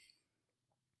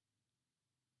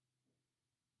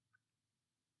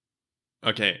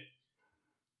 Okay.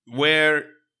 Where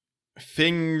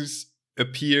things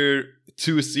appear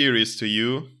too serious to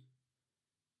you.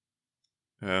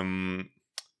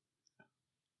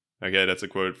 Okay, that's a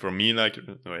quote from me.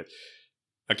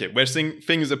 Okay, where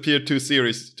things appear too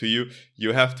serious to you,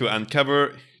 you have to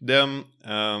uncover them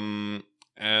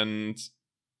and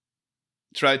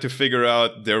try to figure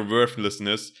out their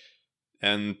worthlessness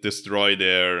and destroy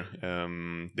their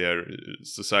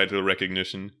societal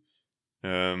recognition.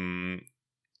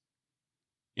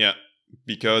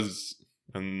 Because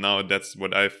and now that's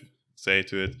what I say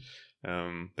to it.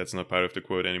 That's not part of the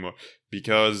quote anymore.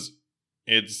 Because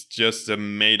it's just a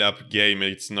made-up game.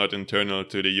 It's not internal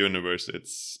to the universe.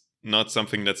 It's not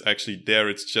something that's actually there.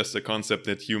 It's just a concept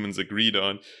that humans agreed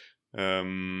on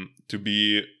to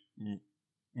be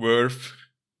worth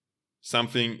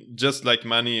something. Just like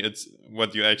money, it's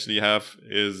what you actually have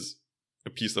is a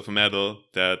piece of metal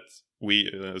that we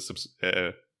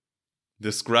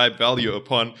describe value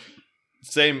upon.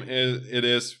 Same it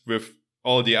is with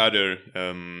all the other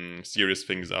serious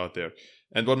things out there.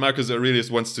 And what Marcus Aurelius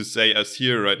wants to say us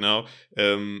here right now,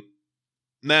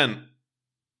 man,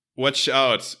 watch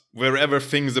out. Wherever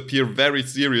things appear very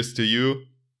serious to you,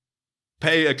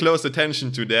 pay a close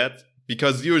attention to that,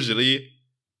 because usually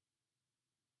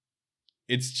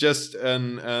it's just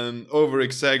an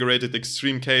over-exaggerated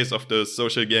extreme case of the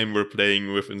social game we're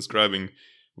playing with inscribing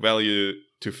value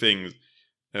to things.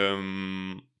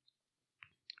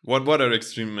 What are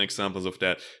extreme examples of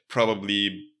that?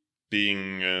 Probably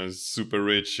being super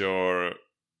rich, or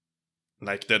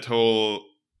like that whole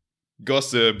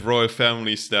gossip, royal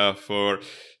family stuff, or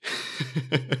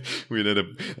we did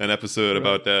an episode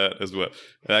about that as well.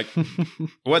 Like,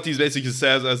 what he basically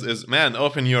says is, man,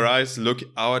 open your eyes, look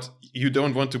out. You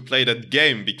don't want to play that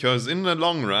game because in the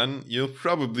long run, you'll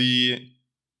probably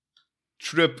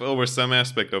trip over some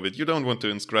aspect of it. You don't want to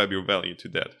inscribe your value to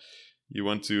that. You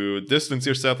want to distance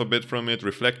yourself a bit from it,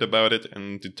 reflect about it,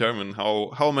 and determine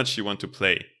how much you want to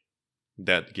play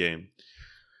that game.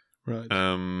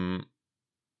 Right.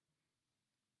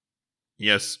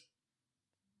 Yes.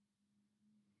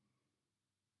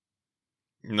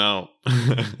 Now,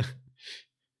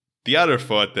 the other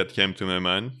thought that came to my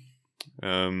mind,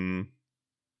 and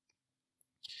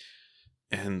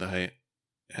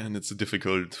it's a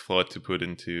difficult thought to put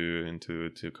into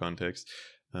context.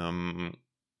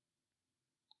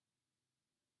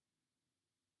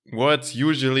 What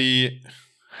usually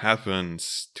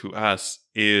happens to us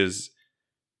is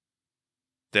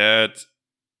that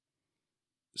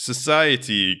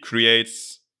society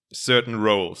creates certain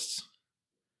roles.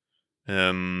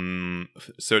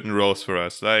 Certain roles for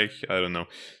us, like, I don't know,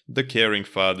 the caring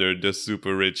father, the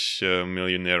super rich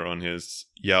millionaire on his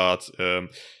yacht,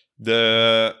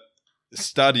 the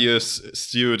studious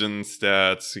student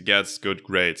that gets good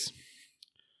grades.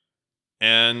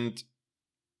 And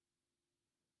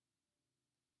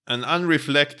an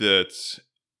unreflected,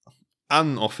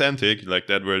 unauthentic, like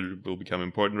that word will become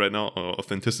important right now,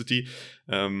 authenticity,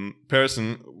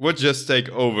 person would just take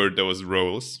over those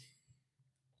roles.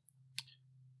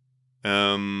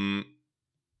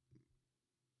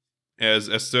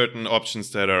 As certain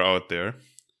options that are out there,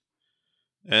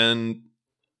 and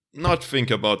not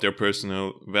think about their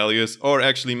personal values, or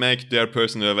actually make their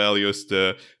personal values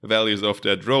the values of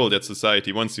that role that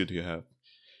society wants you to have.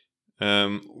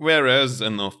 Whereas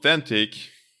an authentic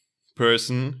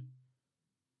person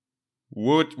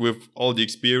would, with all the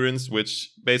experience,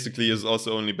 which basically is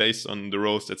also only based on the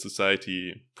roles that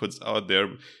society puts out there,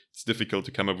 it's difficult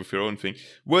to come up with your own thing,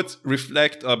 would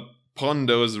reflect upon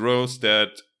those roles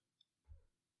that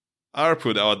are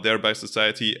put out there by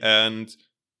society, and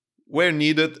where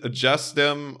needed, adjust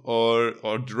them or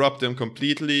drop them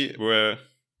completely, where,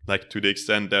 like, to the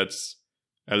extent that's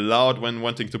allowed when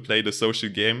wanting to play the social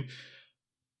game,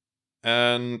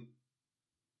 and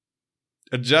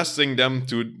adjusting them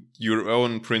to your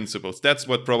own principles. That's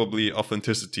what probably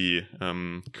authenticity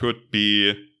could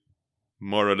be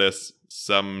more or less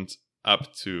summed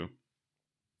up to.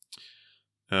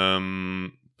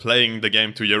 Playing the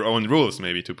game to your own rules,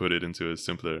 maybe, to put it into a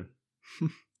simpler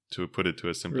Right.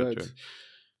 term.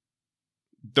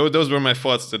 Those were my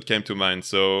thoughts that came to mind.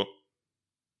 So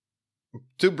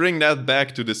to bring that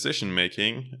back to decision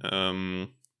making,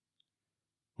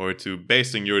 or to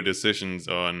basing your decisions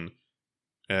on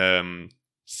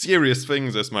serious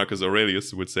things, as Marcus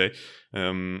Aurelius would say,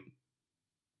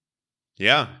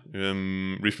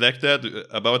 reflect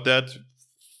about that,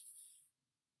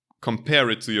 compare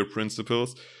it to your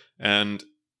principles, and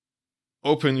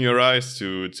open your eyes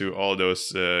to all those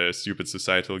stupid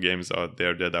societal games out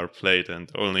there that are played,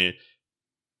 and only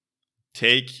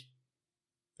take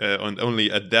and only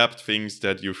adapt things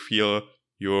that you feel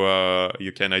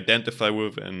you can identify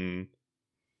with, and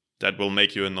that will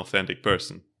make you an authentic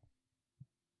person.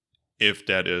 If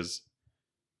that is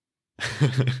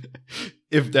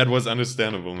if that was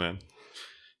understandable, man.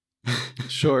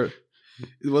 Sure.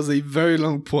 It was a very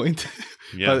long point.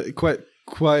 Yeah. But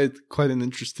quite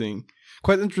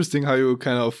interesting how you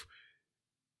kind of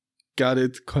got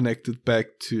it connected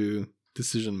back to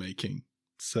decision making.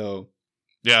 So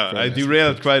yeah, I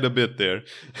derailed quite a bit there.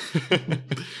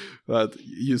 But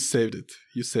you saved it.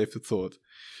 You saved the thought.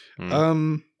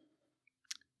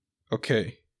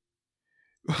 Okay.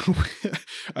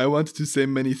 I wanted to say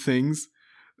many things.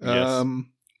 Yes.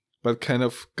 But kind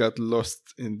of got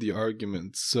lost in the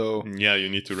argument. So yeah, you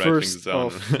need to write things down.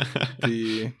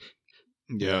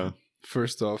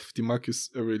 First off, the Marcus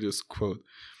Aurelius quote.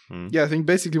 Yeah, I think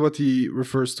basically what he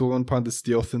refers to one part is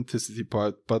the authenticity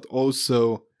part, but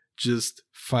also just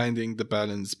finding the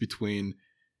balance between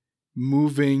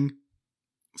moving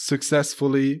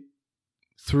successfully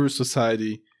through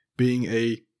society, being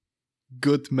a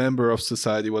good member of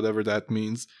society, whatever that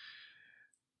means,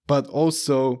 but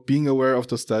also being aware of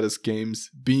the status games,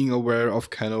 being aware of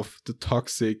kind of the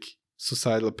toxic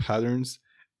societal patterns,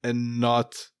 and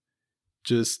not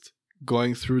just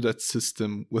going through that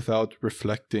system without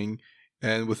reflecting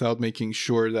and without making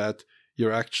sure that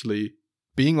you're actually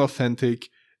being authentic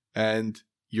and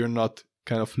you're not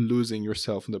kind of losing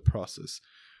yourself in the process.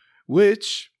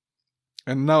 Which,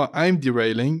 and now I'm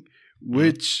derailing,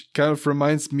 which kind of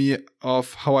reminds me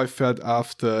of how I felt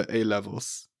after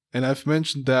A-levels. And I've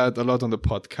mentioned that a lot on the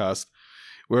podcast.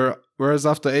 Whereas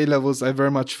after A-levels, I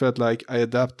very much felt like I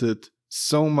adapted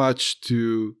so much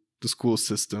to the school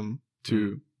system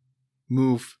to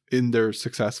move in there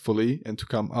successfully and to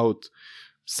come out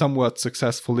somewhat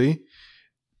successfully.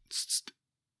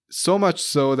 So much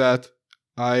so that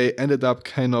I ended up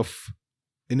kind of,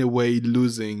 in a way,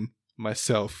 losing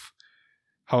myself.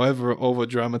 However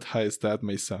over-dramatized that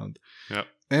may sound. Yeah.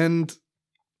 And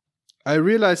I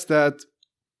realized that,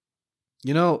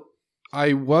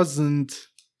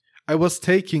 I was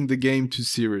taking the game too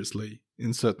seriously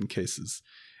in certain cases.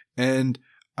 And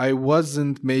I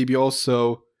wasn't maybe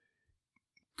also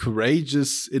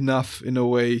courageous enough in a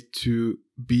way to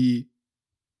be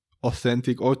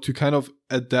authentic or to kind of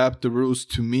adapt the rules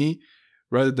to me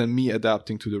rather than me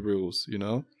adapting to the rules,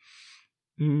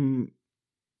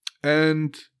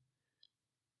 And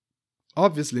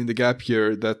obviously in the gap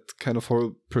year, that kind of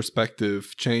whole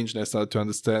perspective changed and I started to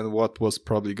understand what was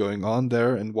probably going on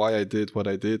there and why I did what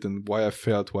I did and why I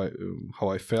felt how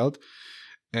I felt.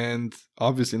 And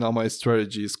obviously now my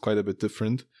strategy is quite a bit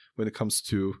different when it comes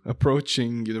to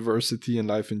approaching university and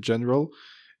life in general.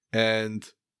 And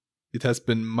it has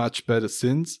been much better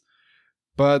since.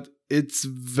 But it's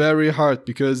very hard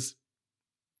because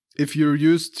if you're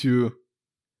used to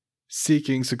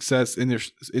seeking success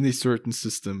in a certain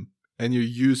system and you're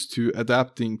used to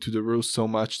adapting to the rules so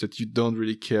much that you don't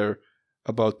really care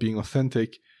about being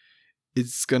authentic,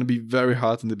 it's going to be very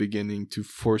hard in the beginning to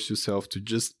force yourself to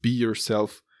just be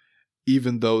yourself,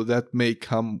 even though that may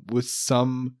come with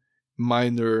some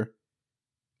minor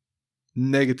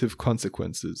negative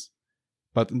consequences.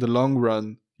 But in the long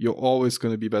run, you're always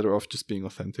going to be better off just being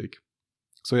authentic.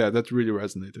 So yeah, that really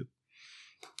resonated.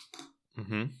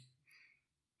 Mm-hmm.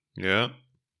 Yeah.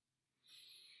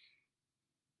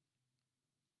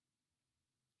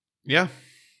 Yeah.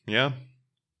 Yeah.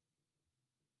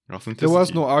 There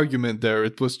was no argument there.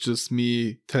 It was just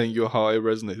me telling you how I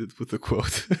resonated with the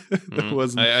quote. There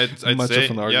wasn't I'd much say,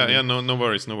 of an argument. Yeah, no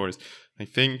worries. I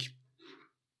think,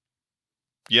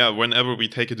 whenever we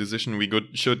take a decision, we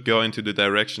should go into the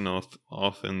direction of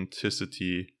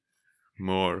authenticity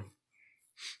more.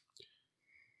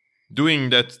 Doing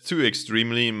that too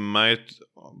extremely might,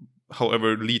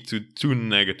 however, lead to too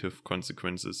negative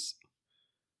consequences.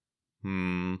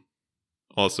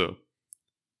 Also,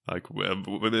 like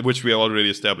which we already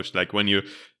established, like when you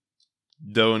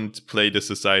don't play the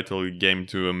societal game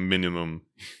to a minimum.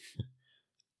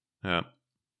 Yeah.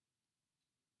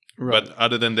 Right. But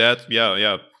other than that,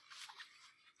 yeah.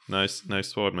 Nice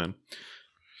thought, man.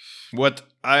 What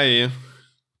resonate.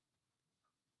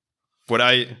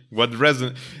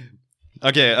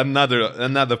 Okay,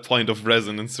 another point of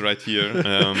resonance right here.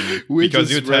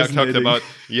 Because you talked about,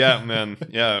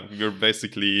 you're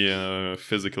basically a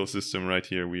physical system right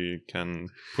here. We can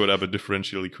put up a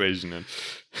differential equation and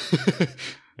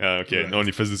okay, right.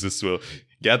 Only physicists will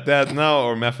get that now,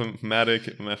 or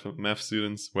math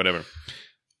students, whatever.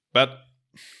 But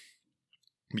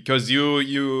because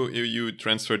you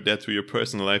transferred that to your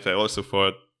personal life, I also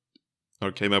thought,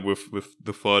 or came up with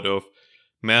the thought of,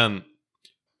 man,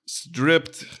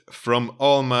 stripped from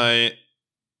all my,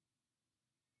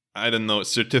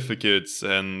 certificates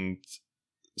and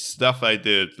stuff I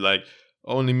did, like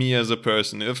only me as a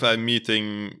person, if I'm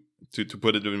meeting, to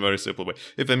put it in a very simple way,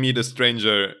 if I meet a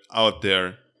stranger out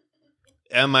there,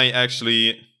 am I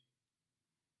actually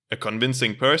a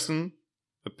convincing person?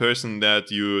 A person that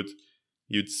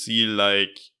you'd see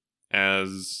like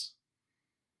as...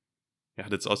 Yeah,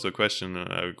 that's also a question,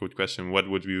 a good question. What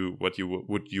would you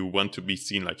want to be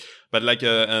seen like? But like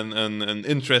an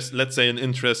interest, let's say an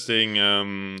interesting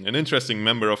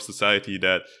member of society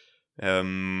that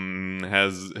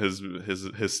has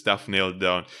his stuff nailed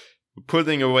down.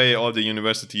 Putting away all the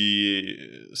university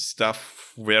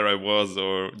stuff where I was,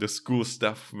 or the school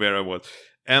stuff where I was,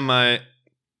 am I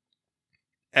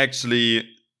actually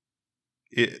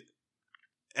a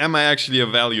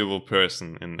valuable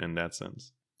person in that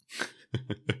sense?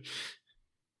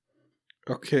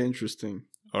 Okay, interesting.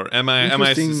 Or am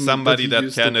I somebody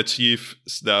that can achieve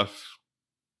stuff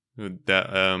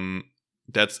that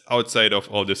that's outside of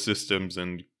all the systems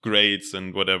and grades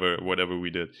and whatever we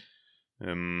did?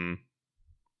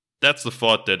 That's the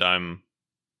thought that I'm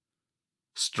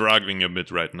struggling a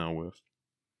bit right now with.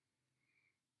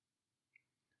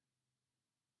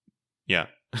 Yeah.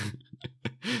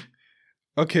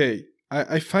 Okay,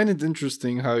 I find it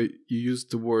interesting how you use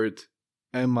the word,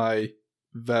 am I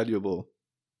valuable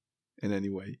in any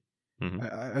way?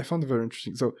 Mm-hmm. I found it very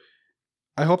interesting. So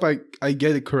I hope I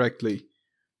get it correctly.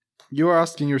 You are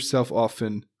asking yourself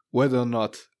often whether or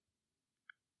not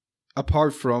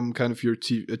apart from kind of your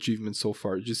achievements so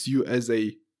far, just you as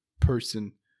a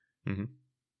person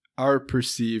are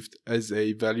perceived as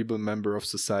a valuable member of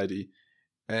society,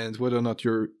 and whether or not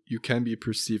you can be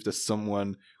perceived as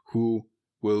someone who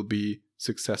will be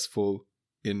successful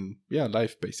in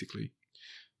life, basically.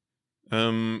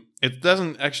 It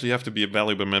doesn't actually have to be a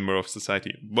valuable member of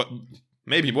society. But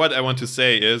maybe what I want to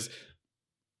say is,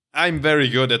 I'm very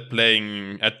good at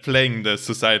playing the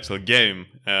societal game,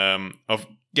 of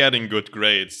getting good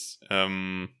grades,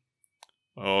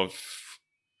 of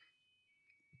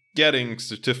getting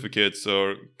certificates,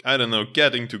 or I don't know,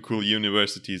 getting to cool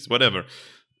universities, whatever.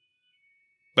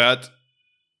 But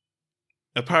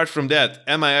apart from that,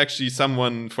 am I actually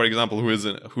someone, for example,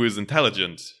 who is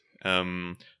intelligent,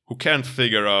 who can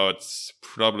figure out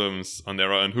problems on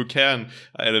their own, who can,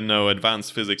 I don't know, advance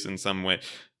physics in some way?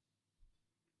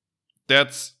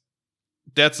 That's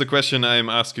the question I'm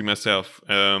asking myself.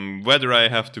 Whether I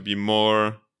actually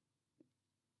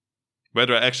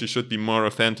should be more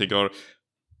authentic, or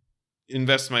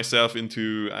invest myself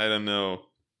into, I don't know,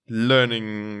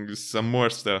 learning some more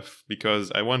stuff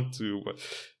because I want to.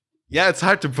 Yeah, it's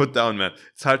hard to put down, man.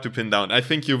 It's hard to pin down. I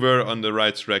think you were on the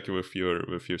right track with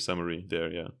your summary there.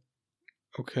 Yeah.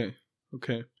 Okay.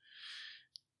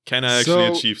 Can I actually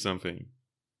achieve something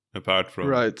apart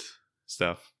from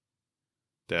stuff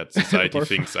that society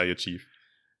thinks I achieve?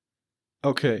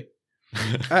 Okay.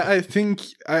 I think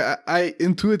I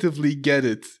intuitively get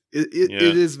it. It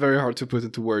is very hard to put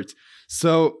into words.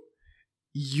 So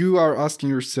you are asking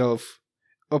yourself,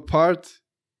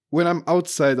 when I'm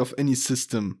outside of any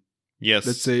system, yes,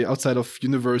 let's say outside of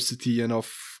university and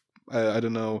of I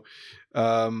don't know,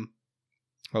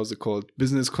 how's it called,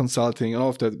 business consulting and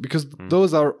all of that, because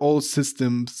those are all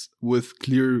systems with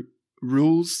clear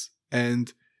rules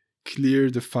and clear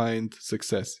defined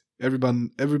success. Everyone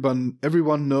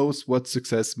knows what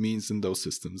success means in those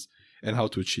systems and how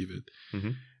to achieve it.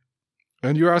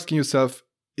 And you're asking yourself,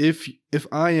 if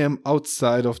I am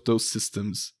outside of those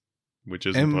systems, which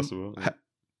is impossible.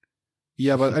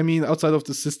 Yeah, but I mean, outside of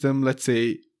the system, let's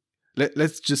say,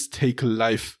 let's just take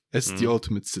life as the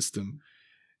ultimate system.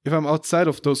 If I'm outside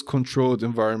of those controlled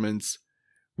environments,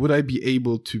 would I be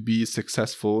able to be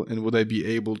successful, and would I be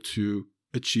able to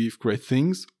achieve great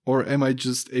things? Or am I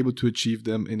just able to achieve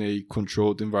them in a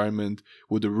controlled environment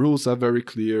where the rules are very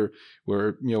clear,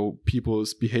 where, you know,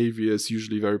 people's behavior is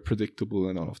usually very predictable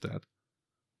and all of that?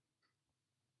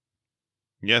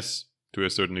 Yes, to a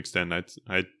certain extent.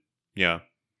 Yeah.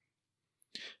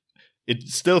 It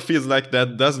still feels like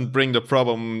that doesn't bring the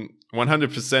problem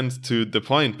 100% to the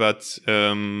point, but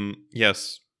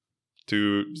yes,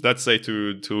 let's say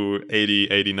to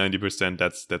 80, 90%,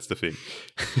 that's the thing.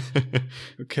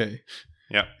 Okay.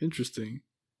 Yeah. Interesting.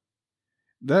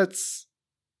 That's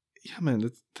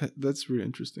really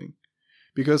interesting.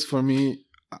 Because for me,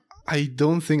 I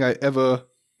don't think I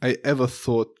ever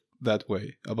thought that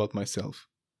way about myself.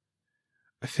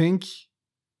 I think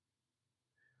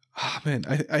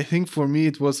I think for me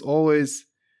it was always,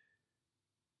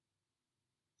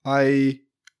 I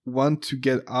want to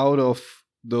get out of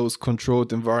those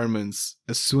controlled environments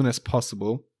as soon as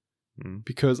possible,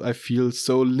 because I feel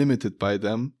so limited by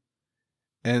them.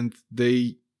 And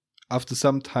they, after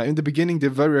some time, in the beginning,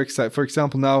 they're very exciting. For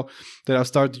example, now that I've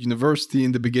started university,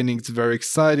 in the beginning, it's very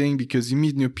exciting because you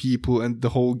meet new people and the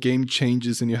whole game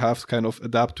changes and you have to kind of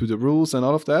adapt to the rules and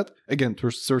all of that. Again, to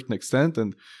a certain extent,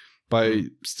 and by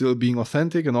still being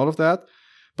authentic and all of that.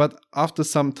 But after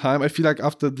some time, I feel like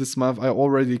after this month, I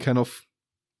already kind of,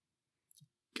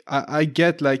 I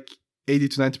get like 80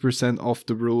 to 90% of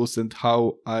the rules and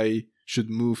how I should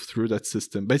move through that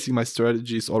system. Basically, my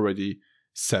strategy is already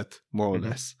set, more or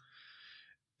less.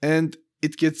 And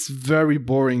it gets very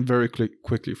boring very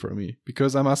quickly for me,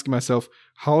 because I'm asking myself,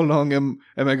 how long am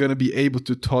I going to be able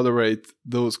to tolerate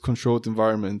those controlled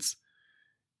environments?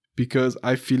 Because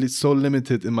I feel it's so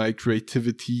limited in my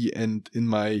creativity and in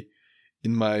my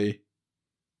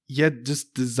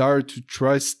just desire to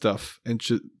try stuff and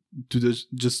to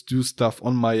just do stuff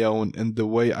on my own and the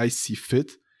way I see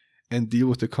fit and deal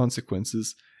with the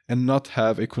consequences, and not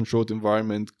have a controlled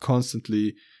environment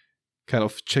constantly kind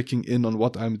of checking in on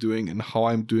what I'm doing and how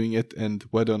I'm doing it and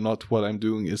whether or not what I'm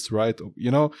doing is right.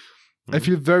 You know, I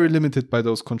feel very limited by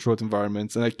those controlled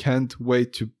environments, and I can't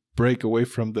wait to break away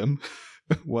from them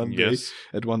one day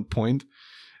at one point,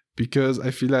 because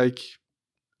I feel like,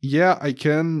 yeah, I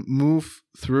can move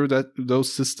through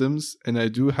those systems, and I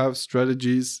do have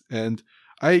strategies, and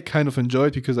I kind of enjoy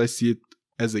it because I see it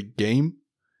as a game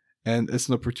and as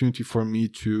an opportunity for me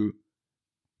to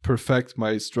perfect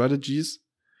my strategies.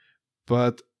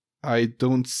 But I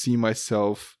don't see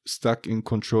myself stuck in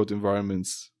controlled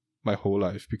environments my whole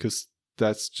life, because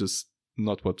that's just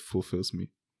not what fulfills me.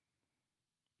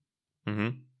 Mm-hmm.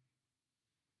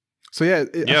 So I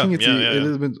think it's a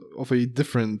little bit of a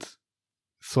different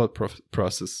thought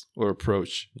process or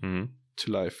approach to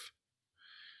life.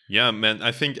 Yeah, man,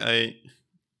 I think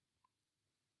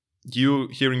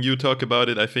hearing you talk about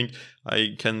it, I think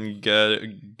I can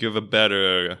give a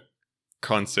better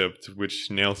concept which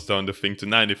nails down the thing to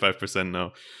 95%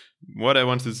 now. What I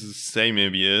wanted to say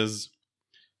maybe is,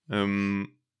 I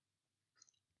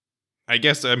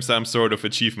guess I'm some sort of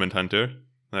achievement hunter.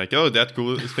 Like, oh, that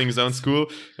cool thing sounds cool.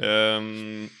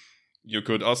 You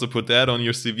could also put that on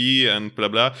your CV and blah,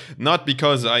 blah. Not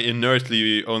because I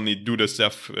inertly only do the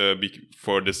stuff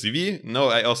for the CV. No,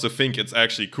 I also think it's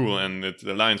actually cool and it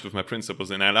aligns with my principles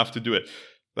and I love to do it.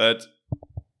 But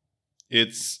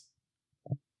it's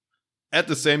at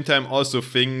the same time also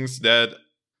things that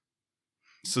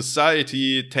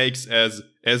society takes as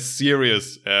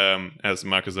serious as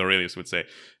Marcus Aurelius would say,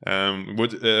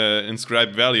 would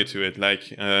inscribe value to it,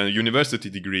 like a university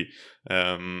degree,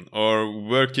 or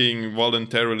working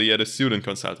voluntarily at a student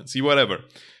consultancy, whatever.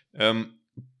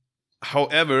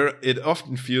 However, it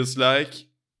often feels like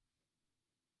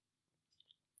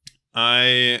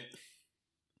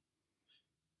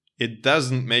it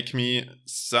doesn't make me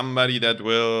somebody that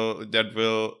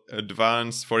will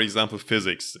advance, for example,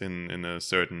 physics in a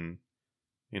certain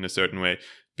way,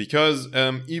 because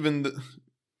even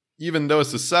though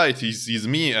society sees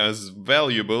me as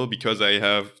valuable because I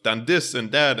have done this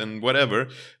and that and whatever,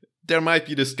 there might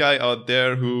be this guy out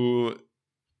there who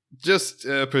just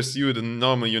pursued a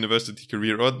normal university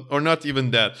career or not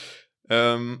even that.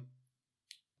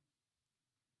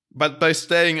 But by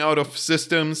staying out of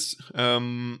systems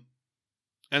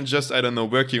and just, I don't know,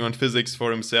 working on physics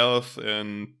for himself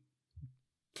and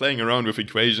playing around with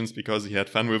equations because he had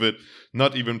fun with it,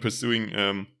 not even pursuing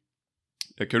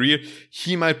a career,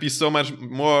 he might be so much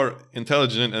more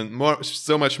intelligent and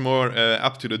so much more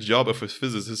up to the job of a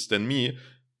physicist than me,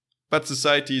 but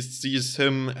society sees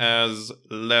him as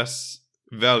less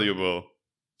valuable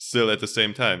still at the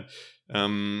same time.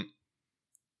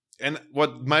 And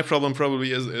what my problem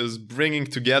probably is bringing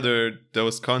together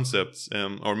those concepts,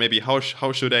 or maybe how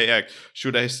should I act?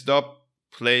 Should I stop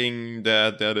playing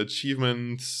that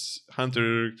achievement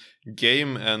hunter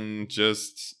game and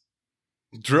just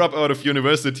drop out of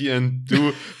university and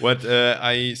do what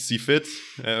I see fit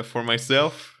for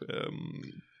myself?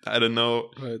 I don't know,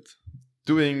 right.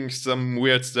 Doing some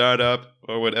weird startup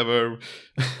or whatever.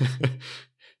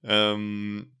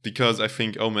 Because I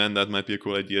think, oh man, that might be a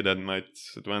cool idea that might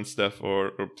advance stuff,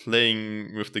 or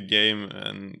playing with the game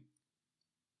and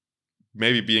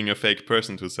maybe being a fake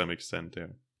person to some extent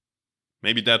there.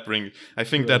 Maybe that brings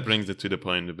it to the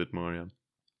point a bit more, yeah.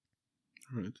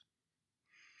 Right.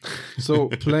 So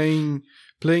playing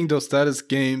those status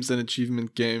games and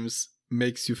achievement games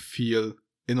makes you feel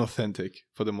inauthentic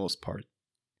for the most part.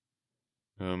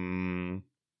 To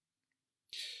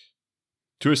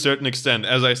a certain extent,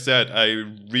 as I said, I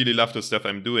really love the stuff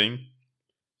I'm doing,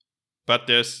 but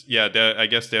I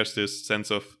guess there's this sense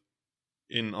of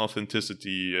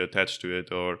inauthenticity attached to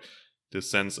it, or this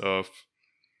sense of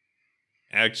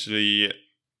actually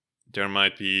there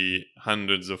might be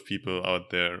hundreds of people out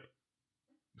there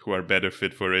who are better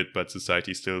fit for it, but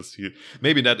society still sees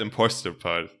maybe that imposter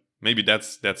part. Maybe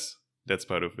that's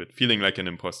part of it, feeling like an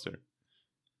imposter.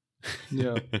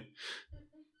 Yeah.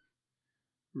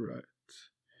 Right.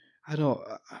 I don't.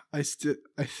 I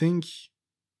think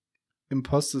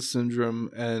imposter syndrome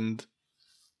and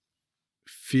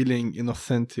feeling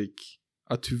inauthentic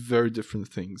are two very different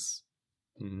things.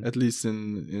 Mm-hmm. At least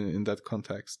in that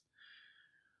context.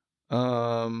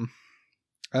 I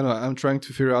don't know. I'm trying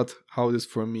to figure out how it is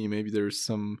for me. Maybe there is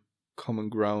some common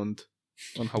ground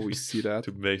on how we see that.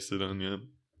 To base it on, yeah.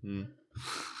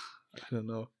 I don't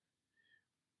know.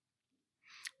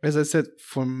 As I said,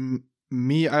 for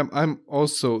me, I'm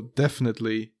also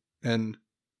definitely an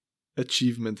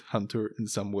achievement hunter in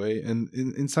some way, and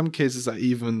in some cases I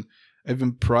even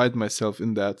pride myself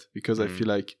in that, because I feel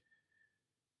like,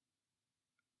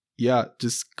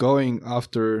 just going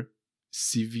after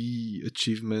CV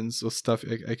achievements or stuff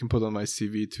I can put on my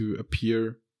CV to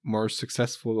appear more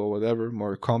successful or whatever,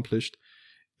 more accomplished,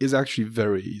 is actually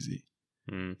very easy.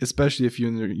 Especially if you're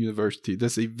in university.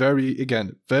 There's a very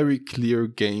clear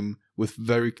game with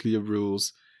very clear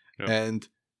rules. Yep. And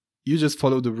you just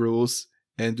follow the rules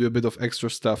and do a bit of extra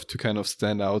stuff to kind of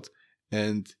stand out,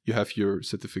 and you have your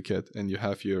certificate and you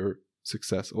have your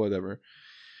success or whatever.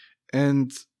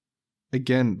 And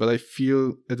again, but I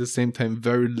feel at the same time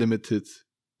very limited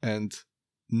and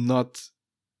not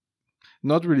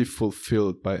really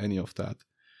fulfilled by any of that.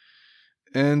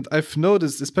 And I've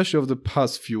noticed, especially over the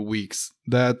past few weeks,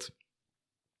 that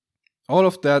all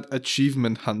of that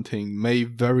achievement hunting may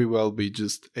very well be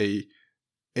just a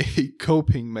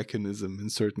coping mechanism in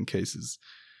certain cases.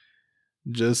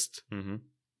 Just, I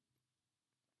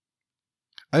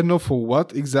don't know for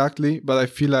what exactly, but I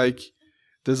feel like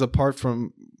there's a part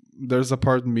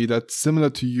in me that, similar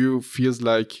to you, feels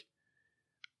like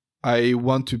I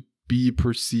want to be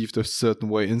perceived a certain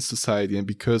way in society, and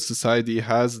because society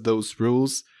has those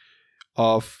rules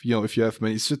of, if you have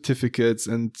many certificates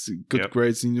and good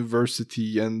grades in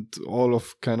university and all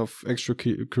of kind of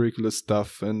extracurricular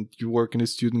stuff, and you work in a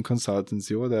student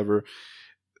consultancy or whatever,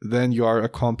 then you are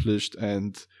accomplished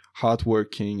and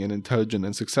hardworking and intelligent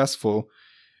and successful.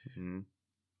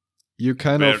 You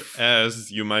kind of, as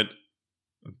you might,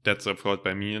 that's a thought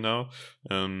by me,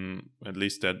 at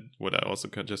least that what I also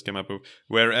just came up with.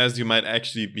 Whereas you might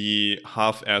actually be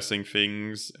half-assing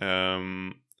things,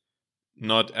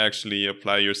 not actually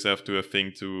apply yourself to a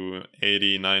thing to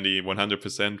 80, 90,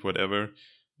 100%, whatever,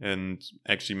 and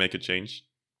actually make a change.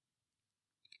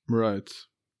 Right.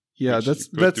 Yeah, that's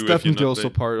definitely also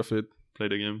part of it. Play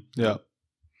the game. Yeah.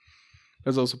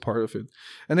 That's also part of it.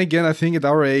 And again, I think at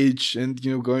our age and,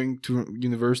 going to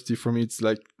university, for me, it's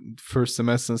like first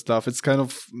semester and stuff, it's kind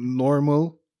of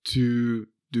normal to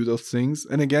do those things.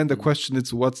 And again, the question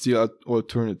is, what's the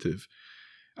alternative?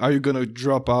 Are you going to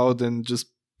drop out and just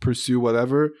pursue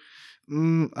whatever?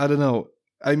 I don't know.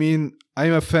 I mean,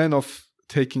 I'm a fan of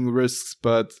taking risks,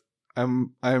 but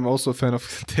I'm also a fan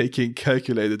of taking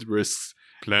calculated risks.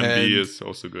 Plan B is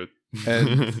also good.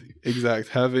 And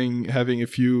having a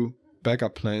few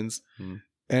backup plans.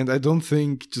 And I don't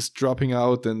think just dropping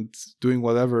out and doing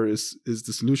whatever is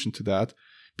the solution to that,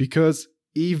 because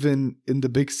even in the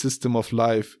big system of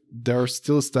life, there are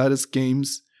still status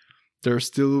games. There are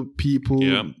still people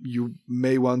you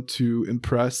may want to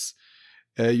impress.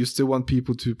 You still want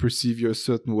people to perceive you a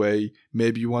certain way.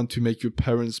 Maybe you want to make your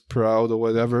parents proud or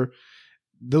whatever.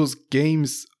 Those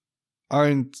games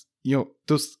aren't,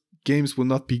 those games will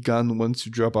not be gone once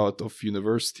you drop out of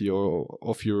university or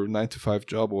of your 9-to-5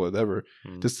 job or whatever.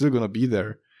 They're still going to be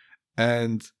there.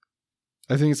 And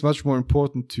I think it's much more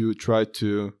important to try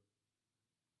to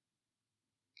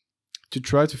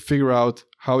figure out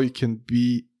how you can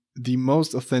be the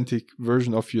most authentic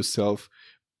version of yourself,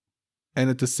 and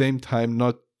at the same time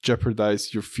not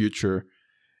jeopardize your future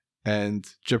and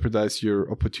jeopardize your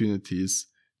opportunities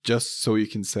just so you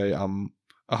can say I'm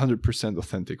 100%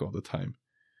 authentic all the time.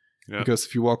 Yeah. Because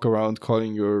if you walk around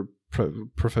calling your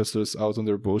professors out on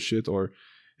their bullshit, or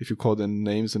if you call them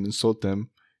names and insult them,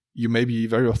 you may be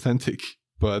very authentic,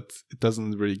 but it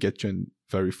doesn't really get you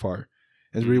very far.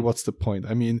 And really, what's the point?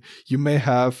 I mean, you may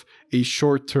have a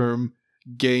short-term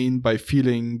gain by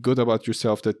feeling good about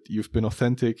yourself that you've been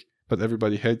authentic, but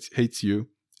everybody hates you,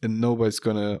 and nobody's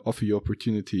going to offer you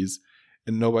opportunities,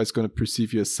 and nobody's going to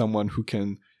perceive you as someone who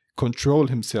can control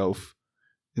himself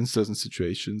in certain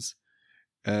situations.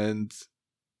 And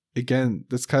again,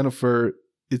 that's kind of where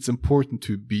it's important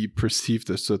to be perceived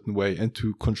a certain way and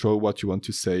to control what you want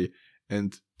to say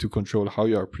and to control how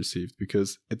you are perceived,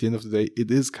 because at the end of the day, it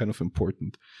is kind of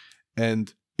important.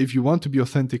 And if you want to be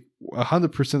authentic,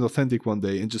 100% authentic one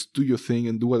day and just do your thing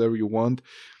and do whatever you want,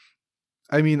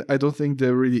 I mean, I don't think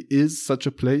there really is such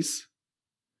a place.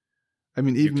 I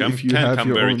mean, even if you have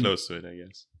your very own, close to it, I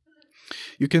guess.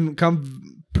 You can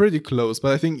come pretty close,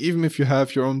 but I think even if you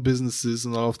have your own businesses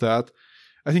and all of that,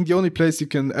 I think the only place you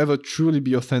can ever truly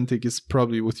be authentic is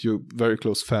probably with your very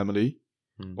close family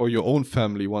or your own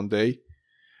family one day.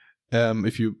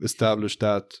 If you establish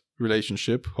that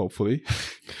relationship, hopefully.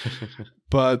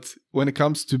 But when it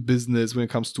comes to business, when it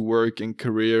comes to work and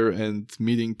career and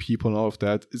meeting people and all of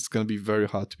that, it's going to be very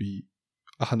hard to be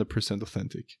 100%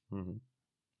 authentic.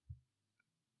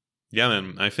 Yeah,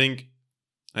 man. I think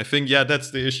yeah,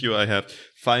 that's the issue I have.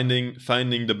 Finding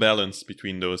the balance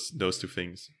between those two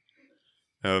things.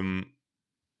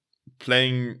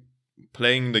 Playing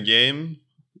the game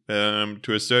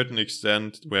to a certain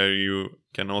extent where you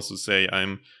can also say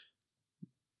I'm,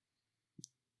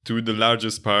 to the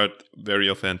largest part, very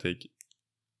authentic.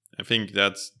 I think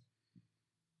that's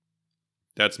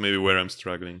maybe where I'm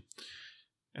struggling.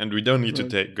 And we don't need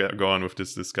to go on with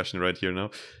this discussion right here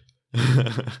now.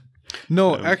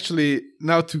 No, actually,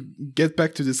 now to get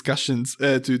back to discussions,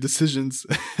 to decisions,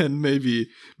 and maybe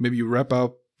wrap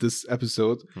up this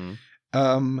episode.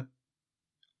 I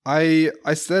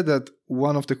said that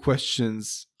one of the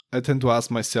questions I tend to ask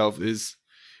myself is,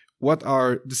 what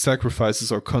are the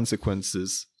sacrifices or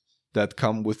consequences that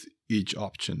come with each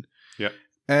option? Yeah.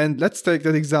 And let's take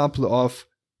that example of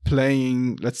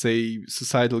playing, let's say,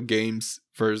 societal games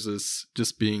versus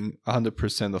just being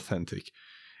 100% authentic.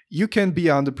 You can be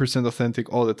 100%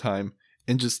 authentic all the time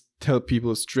and just tell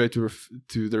people straight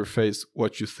to their face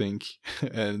what you think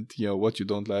and what you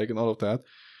don't like and all of that.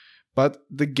 But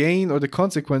the gain or the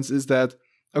consequence is that,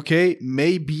 okay,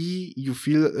 maybe you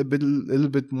feel a little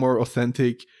bit more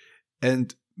authentic,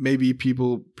 and maybe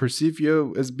people perceive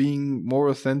you as being more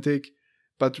authentic,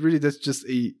 but really that's just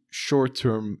a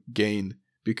short-term gain,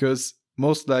 because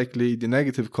most likely the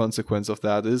negative consequence of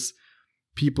that is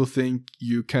people think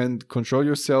you can't control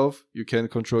yourself, you can't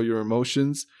control your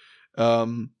emotions.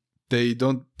 They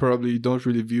probably don't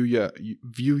really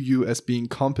view you as being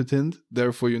competent,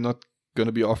 therefore you're not going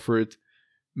to be offered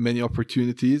many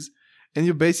opportunities, and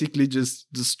you're basically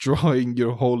just destroying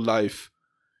your whole life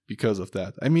because of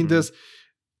that. I mean,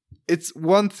 it's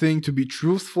one thing to be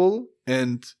truthful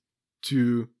and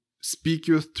to speak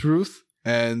your truth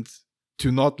and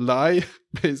to not lie,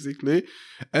 basically,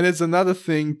 and it's another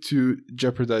thing to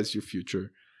jeopardize your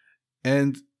future.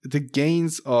 And the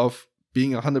gains of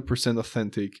being 100%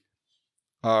 authentic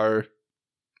are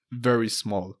very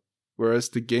small, whereas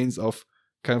the gains of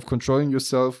kind of controlling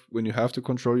yourself when you have to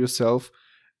control yourself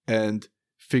and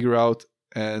figure out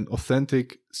an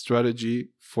authentic strategy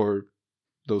for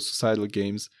those societal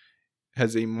games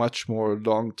has a much more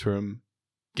long-term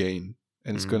gain,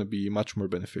 and it's going to be much more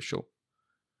beneficial.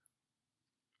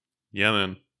 Yeah,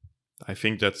 man. I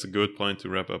think that's a good point to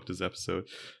wrap up this episode.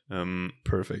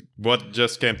 Perfect. What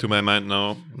just came to my mind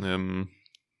now,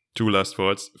 two last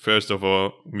thoughts. First of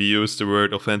all, we use the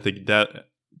word authentic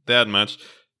that much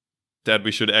that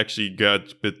we should actually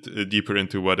get a bit deeper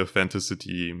into what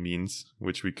authenticity means,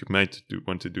 which we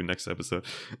want to do next episode.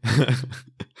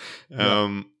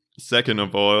 Second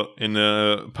of all, in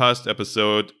a past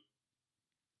episode,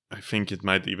 I think it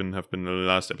might even have been the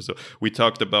last episode, we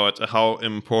talked about how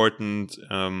important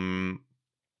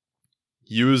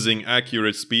using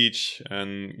accurate speech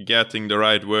and getting the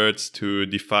right words to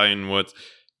define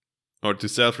or to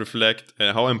self-reflect,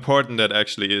 how important that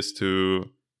actually is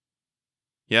to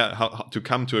how to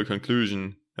come to a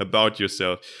conclusion about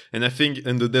yourself. And I think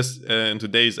in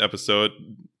today's episode,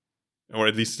 or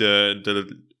at least the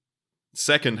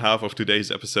second half of today's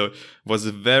episode, was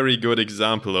a very good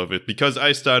example of it, because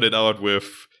I started out with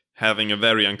having a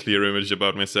very unclear image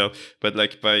about myself, but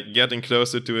like by getting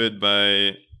closer to it,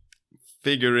 by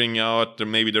figuring out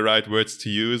maybe the right words to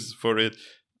use for it,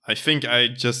 I think I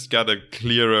just got a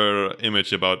clearer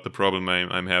image about the problem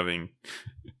I'm having.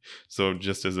 So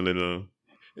just as a little,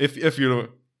 if you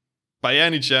by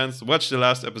any chance watch the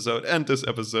last episode and this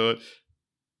episode,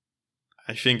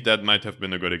 I think that might have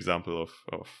been a good example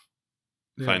of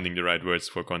finding the right words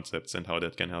for concepts and how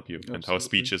that can help you. Absolutely. And how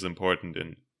speech is important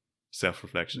in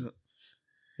self-reflection.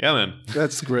 Yeah, man.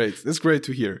 That's great. That's great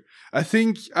to hear. I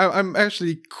think I'm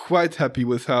actually quite happy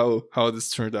with how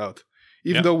this turned out.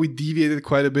 Even though we deviated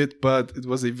quite a bit, but it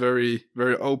was a very,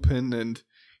 very open and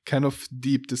kind of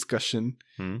deep discussion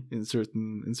in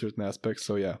certain aspects.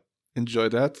 So yeah, enjoy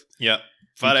that. Yeah,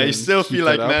 but I still feel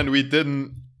like, man, we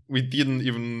didn't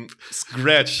even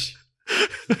scratch,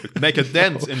 make a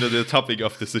dent into the topic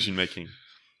of decision making.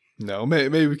 No,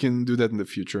 maybe we can do that in the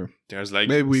future. There's like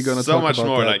maybe we're gonna so talk much about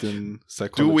more. that Like, in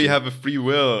psychology. do we have a free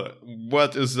will?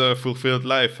 What is a fulfilled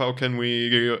life? How can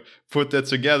we put that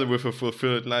together with a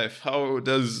fulfilled life? How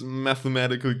does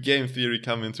mathematical game theory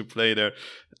come into play there?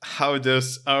 How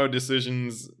does our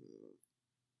decisions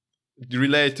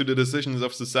relate to the decisions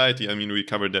of society? I mean, we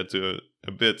covered that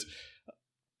a bit.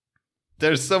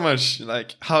 There's so much,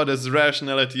 like, how does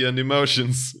rationality and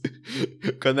emotions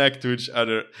connect to each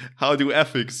other? How do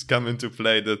ethics come into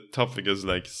play? The topic is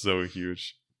like so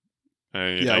huge.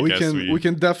 We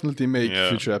can definitely make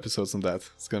future episodes on that.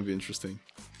 It's gonna be interesting.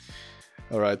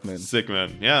 All right, man. Sick,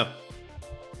 man. Yeah.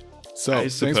 So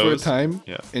thanks for your time.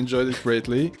 Yeah. Enjoyed it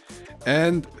greatly,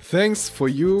 and thanks for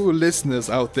you listeners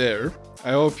out there.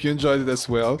 I hope you enjoyed it as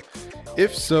well.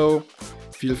 If so,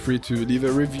 feel free to leave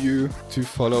a review, to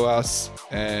follow us,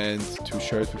 and to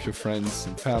share it with your friends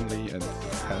and family and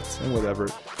pets and whatever.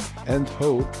 And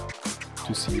hope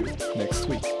to see you next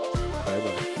week. Bye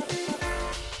bye.